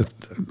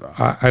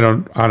I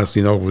don't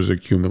honestly know if it was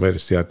accumulator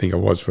seal. I think it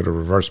was for the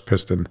reverse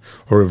piston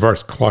or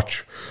reverse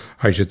clutch,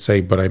 I should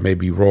say, but I may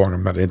be wrong.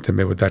 I'm not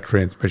intimate with that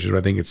transmission, but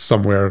I think it's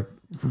somewhere,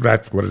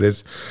 that's what it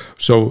is.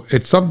 So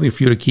it's something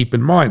for you to keep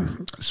in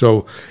mind.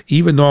 So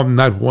even though I'm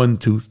not one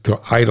to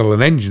idle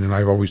an engine, and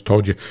I've always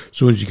told you, as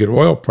soon as you get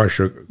oil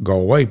pressure, go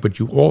away, but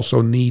you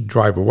also need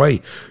drive away.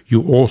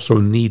 You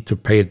also need to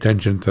pay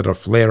attention to the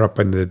flare up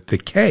and the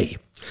decay.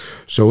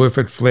 So if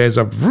it flares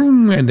up,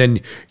 vroom, and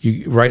then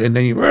you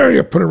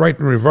put it right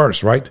in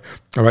reverse, right?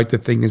 All right. The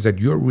thing is that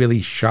you're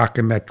really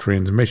shocking that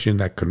transmission,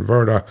 that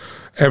converter,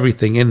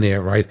 everything in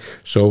there, right?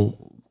 So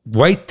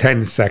wait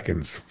 10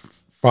 seconds,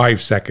 5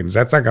 seconds.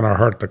 That's not going to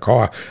hurt the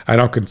car. I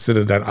don't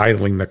consider that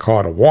idling the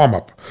car to warm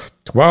up.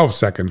 12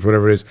 seconds,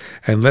 whatever it is,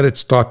 and let it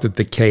start to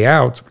decay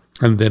out.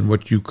 And then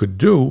what you could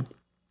do,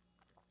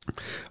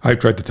 I've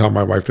tried to tell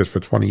my wife this for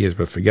 20 years,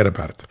 but forget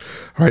about it.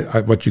 All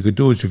right, what you could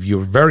do is, if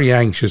you're very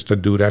anxious to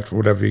do that, for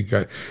whatever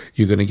you're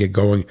going to get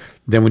going,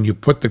 then when you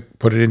put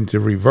it into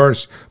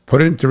reverse,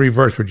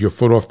 with your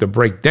foot off the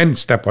brake, then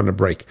step on the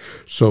brake.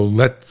 So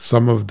let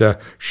some of the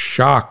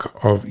shock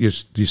of you're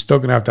still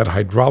going to have that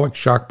hydraulic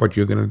shock, but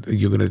you're going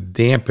to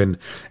dampen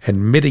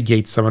and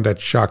mitigate some of that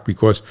shock,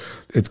 because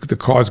the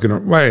car's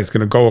going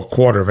to go a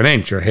quarter of an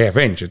inch or half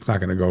inch. It's not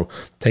going to go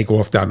take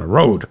off down the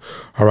road.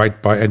 All right,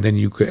 and then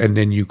you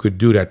could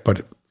do that,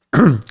 but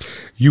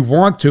you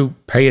want to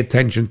pay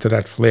attention to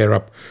that flare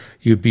up.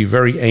 you'd be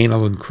very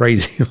anal and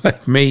crazy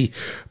like me,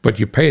 but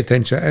you pay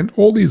attention, and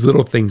all these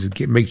little things,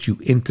 makes you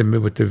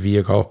intimate with the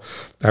vehicle.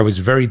 I was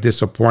very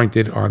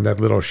disappointed on that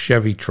little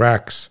Chevy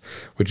Trax,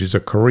 which is a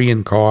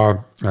Korean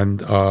car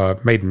and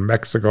made in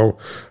Mexico,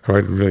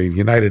 right? Really,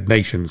 United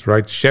Nations,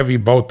 right? Chevy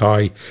bow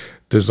tie,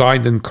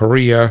 designed in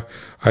Korea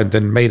and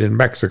then made in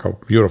Mexico.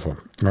 Beautiful,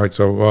 all right?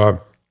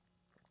 So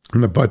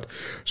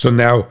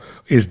now,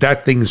 is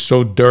that thing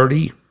so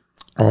dirty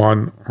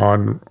on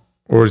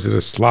or is it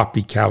a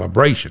sloppy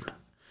calibration?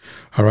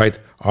 All right,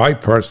 I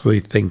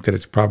personally think that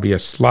it's probably a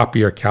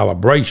sloppier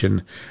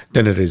calibration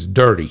than it is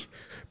dirty,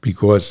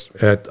 because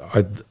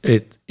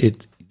it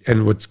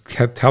and what's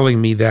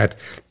telling me that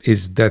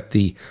is that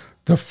the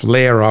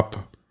flare up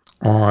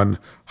on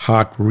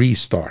hot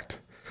restart,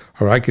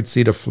 or I could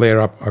see the flare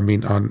up. I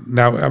mean,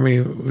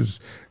 it was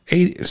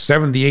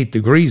 78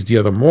 degrees the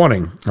other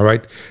morning. All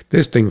right,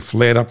 this thing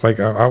flared up like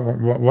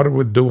what it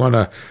would do on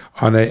a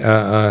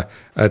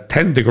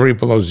 10 degree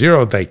below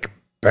zero day.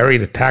 Bury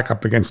the tack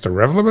up against the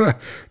rev limiter.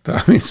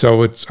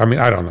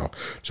 I don't know.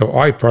 So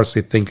I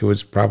personally think it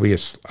was probably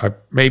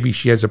maybe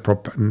she has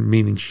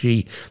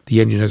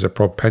the engine has a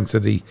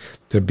propensity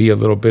to be a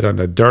little bit on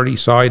the dirty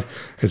side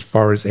as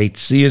far as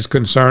HC is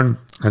concerned,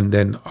 and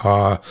then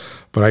but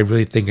I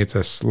really think it's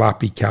a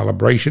sloppy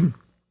calibration,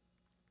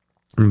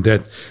 and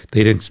that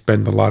they didn't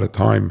spend a lot of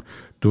time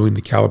doing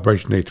the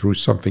calibration. They threw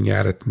something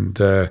at it, and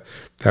that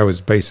was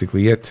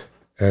basically it.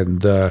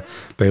 And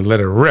they let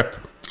it rip.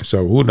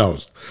 So who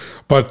knows?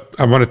 But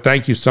I want to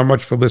thank you so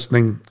much for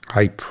listening.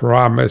 I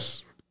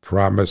promise,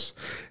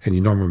 and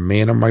you know I'm a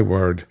man of my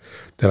word,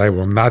 that I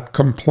will not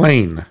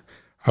complain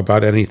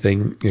about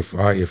anything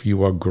if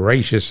you are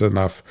gracious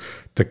enough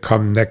to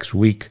come next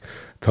week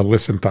to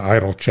listen to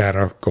Idle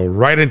Chatter. Go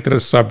right into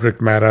the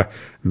subject matter.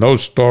 No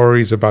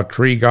stories about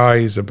tree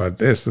guys, about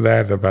this,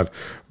 that, about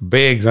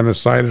bags on the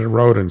side of the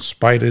road and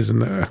spiders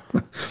and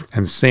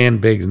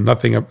sandbags.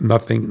 Nothing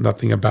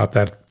about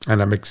that.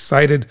 And I'm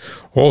excited.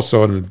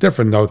 Also, on a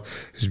different note,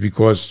 is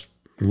because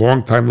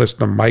longtime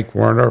listener Mike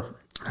Werner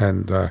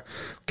and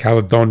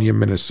Caledonia,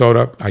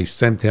 Minnesota, I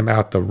sent him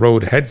out the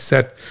Rode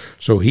headset,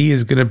 so he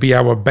is going to be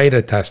our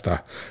beta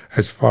tester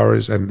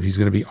and he's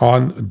going to be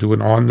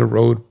doing on the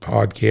road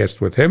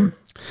podcast with him,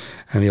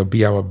 and he'll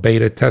be our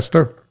beta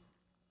tester.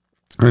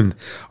 And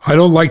I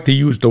don't like to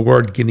use the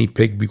word guinea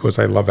pig because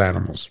I love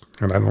animals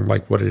and I don't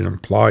like what it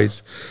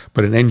implies.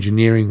 But in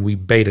engineering, we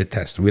beta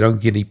test. We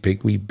don't guinea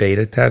pig, we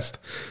beta test.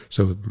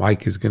 So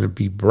Mike is going to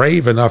be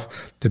brave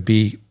enough to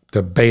be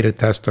the beta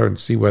tester and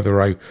see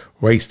whether I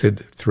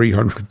wasted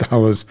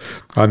 $300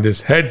 on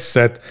this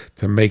headset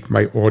to make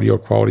my audio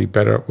quality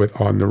better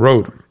with On the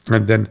Road.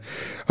 And then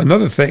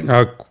another thing,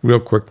 real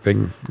quick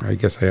thing, I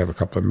guess I have a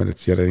couple of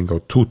minutes yet. I didn't go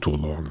too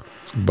long.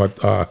 But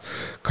a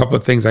couple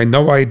of things. I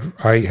know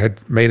I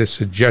had made a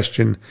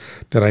suggestion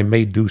that I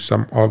may do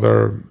some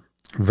other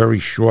very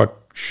short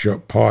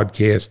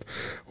podcast,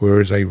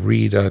 whereas I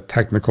read a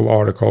technical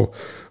article,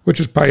 which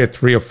is probably a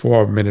 3 or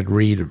 4 minute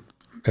read,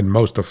 and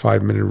most a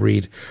 5 minute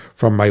read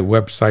from my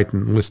website,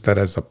 and list that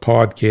as a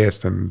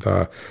podcast, and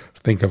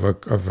think of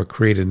a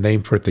creative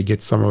name for it to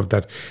get some of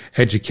that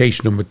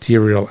educational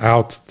material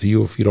out to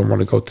you. If you don't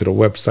want to go to the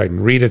website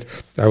and read it,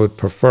 I would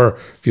prefer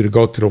for you to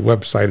go to the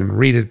website and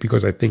read it,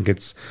 because I think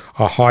it's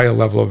a higher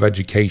level of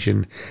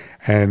education,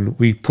 and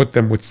we put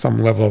them with some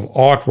level of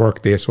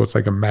artwork there, so it's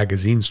like a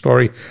magazine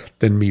story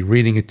than me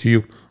reading it to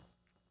you.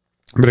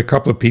 But a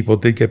couple of people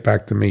did get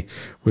back to me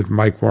with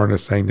Mike Warner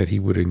saying that he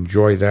would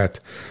enjoy that,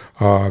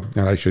 and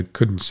I should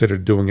consider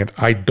doing it.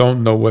 I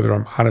don't know whether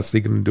I'm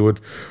honestly going to do it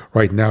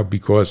right now,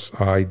 because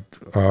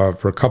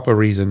for a couple of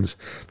reasons,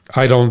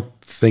 I don't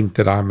think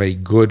that I'm a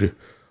good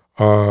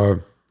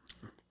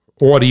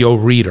audio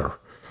reader.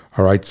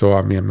 All right, so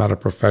I'm not a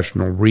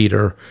professional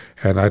reader,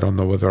 and I don't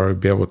know whether I'll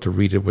be able to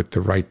read it with the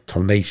right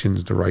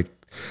tonations, the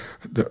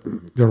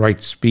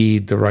right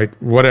speed, the right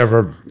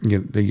whatever,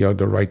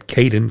 the right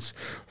cadence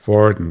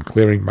for it, and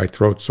clearing my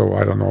throat. So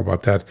I don't know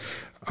about that.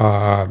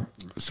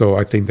 So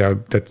I think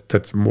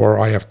that's more.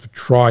 I have to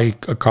try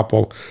a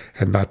couple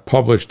and not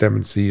publish them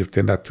and see if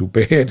they're not too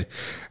bad.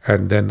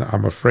 And then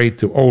I'm afraid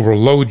to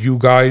overload you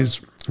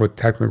guys with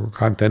technical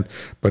content.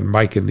 But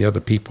Mike and the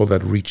other people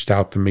that reached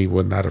out to me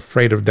were not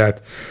afraid of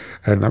that.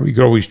 And we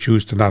could always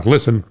choose to not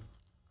listen.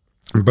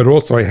 But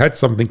also, I had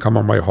something come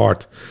on my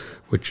heart,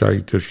 which I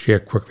just share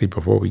quickly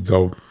before we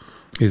go,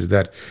 is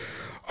that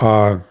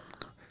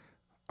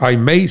I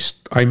may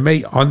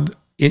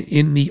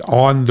in the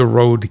on the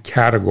road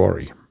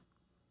category.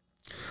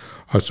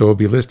 So it'll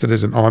be listed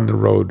as an on the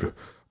road,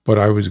 but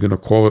I was going to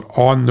call it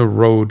On the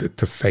Road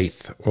to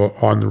Faith, or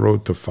On the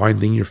Road to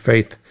Finding Your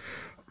Faith,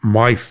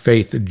 my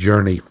faith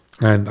journey.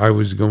 And I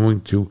was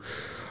going to,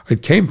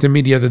 it came to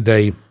me the other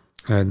day,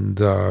 and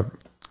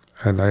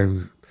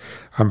I'm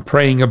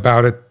praying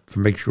about it to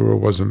make sure it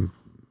wasn't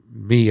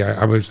me.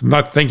 I was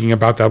not thinking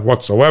about that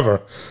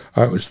whatsoever.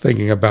 I was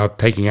thinking about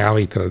taking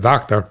Allie to the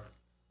doctor,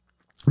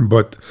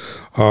 but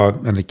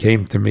and it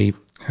came to me,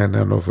 and I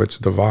don't know if it's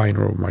divine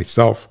or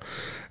myself.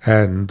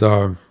 And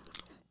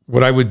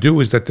what I would do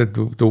is that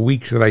the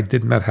weeks that I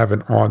did not have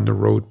an on the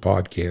road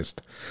podcast,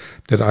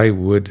 that I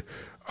would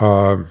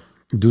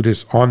do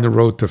this on the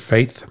road to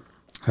faith,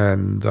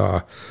 and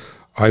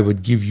I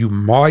would give you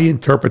my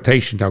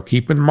interpretation. Now,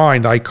 keep in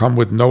mind, I come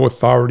with no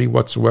authority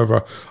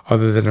whatsoever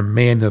other than a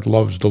man that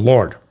loves the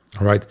Lord.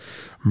 All right,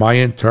 my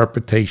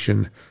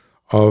interpretation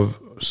of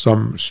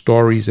some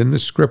stories in the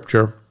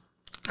Scripture.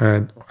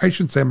 And I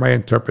should say my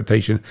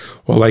interpretation,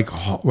 well,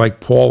 like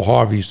Paul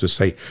Harvey used to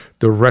say,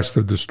 the rest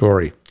of the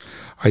story.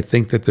 I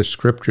think that the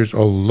scriptures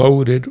are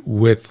loaded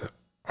with,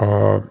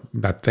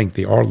 not think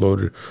they are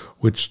loaded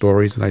with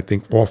stories, and I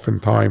think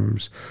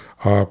oftentimes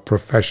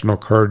professional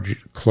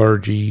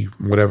clergy,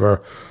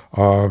 whatever,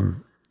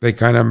 they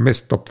kind of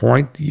miss the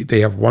point. They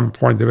have one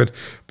point of it,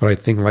 but I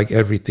think like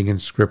everything in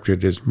Scripture,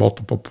 there's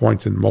multiple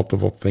points and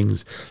multiple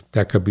things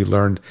that could be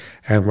learned.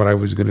 And what I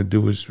was going to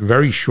do is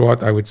very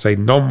short. I would say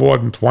no more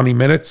than 20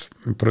 minutes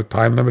and put a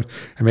time limit,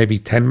 and maybe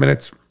 10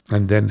 minutes,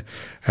 and then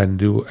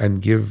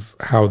and give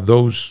how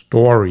those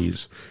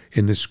stories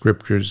in the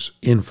Scriptures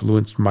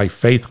influenced my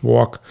faith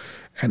walk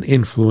and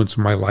influence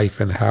my life,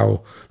 and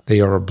how they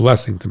are a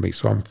blessing to me.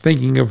 So I'm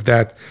thinking of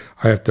that.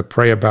 I have to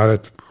pray about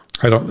it.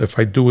 If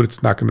I do it,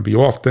 it's not going to be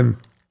often.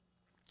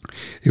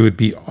 It would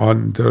be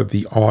under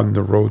the on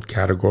the road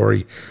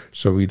category.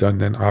 So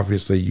then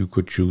obviously you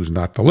could choose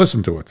not to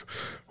listen to it,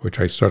 which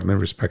I certainly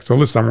respect. So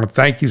listen, I want to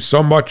thank you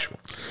so much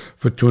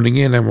for tuning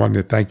in. I want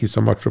to thank you so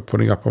much for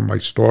putting up on my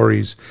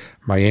stories,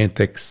 my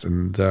antics,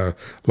 and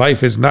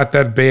life is not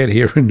that bad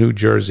here in New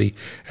Jersey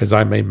as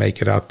I may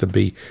make it out to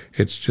be.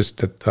 It's just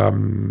that,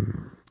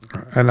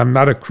 and I'm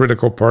not a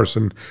critical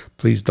person,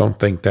 please don't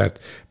think that,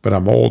 but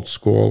I'm old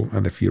school,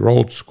 and if you're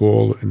old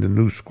school in the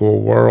new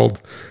school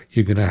world,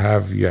 you're going to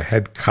have your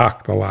head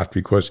cocked a lot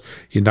because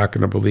you're not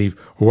going to believe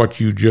what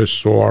you just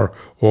saw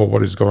or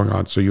what is going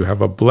on. So you have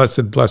a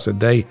blessed, blessed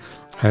day,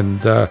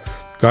 and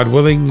God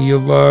willing,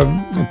 you'll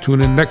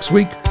tune in next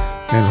week,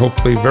 and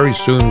hopefully very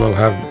soon we'll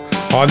have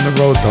On the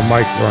Road to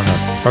Mike Werner.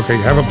 Okay,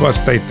 have a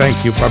blessed day.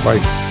 Thank you.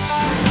 Bye-bye.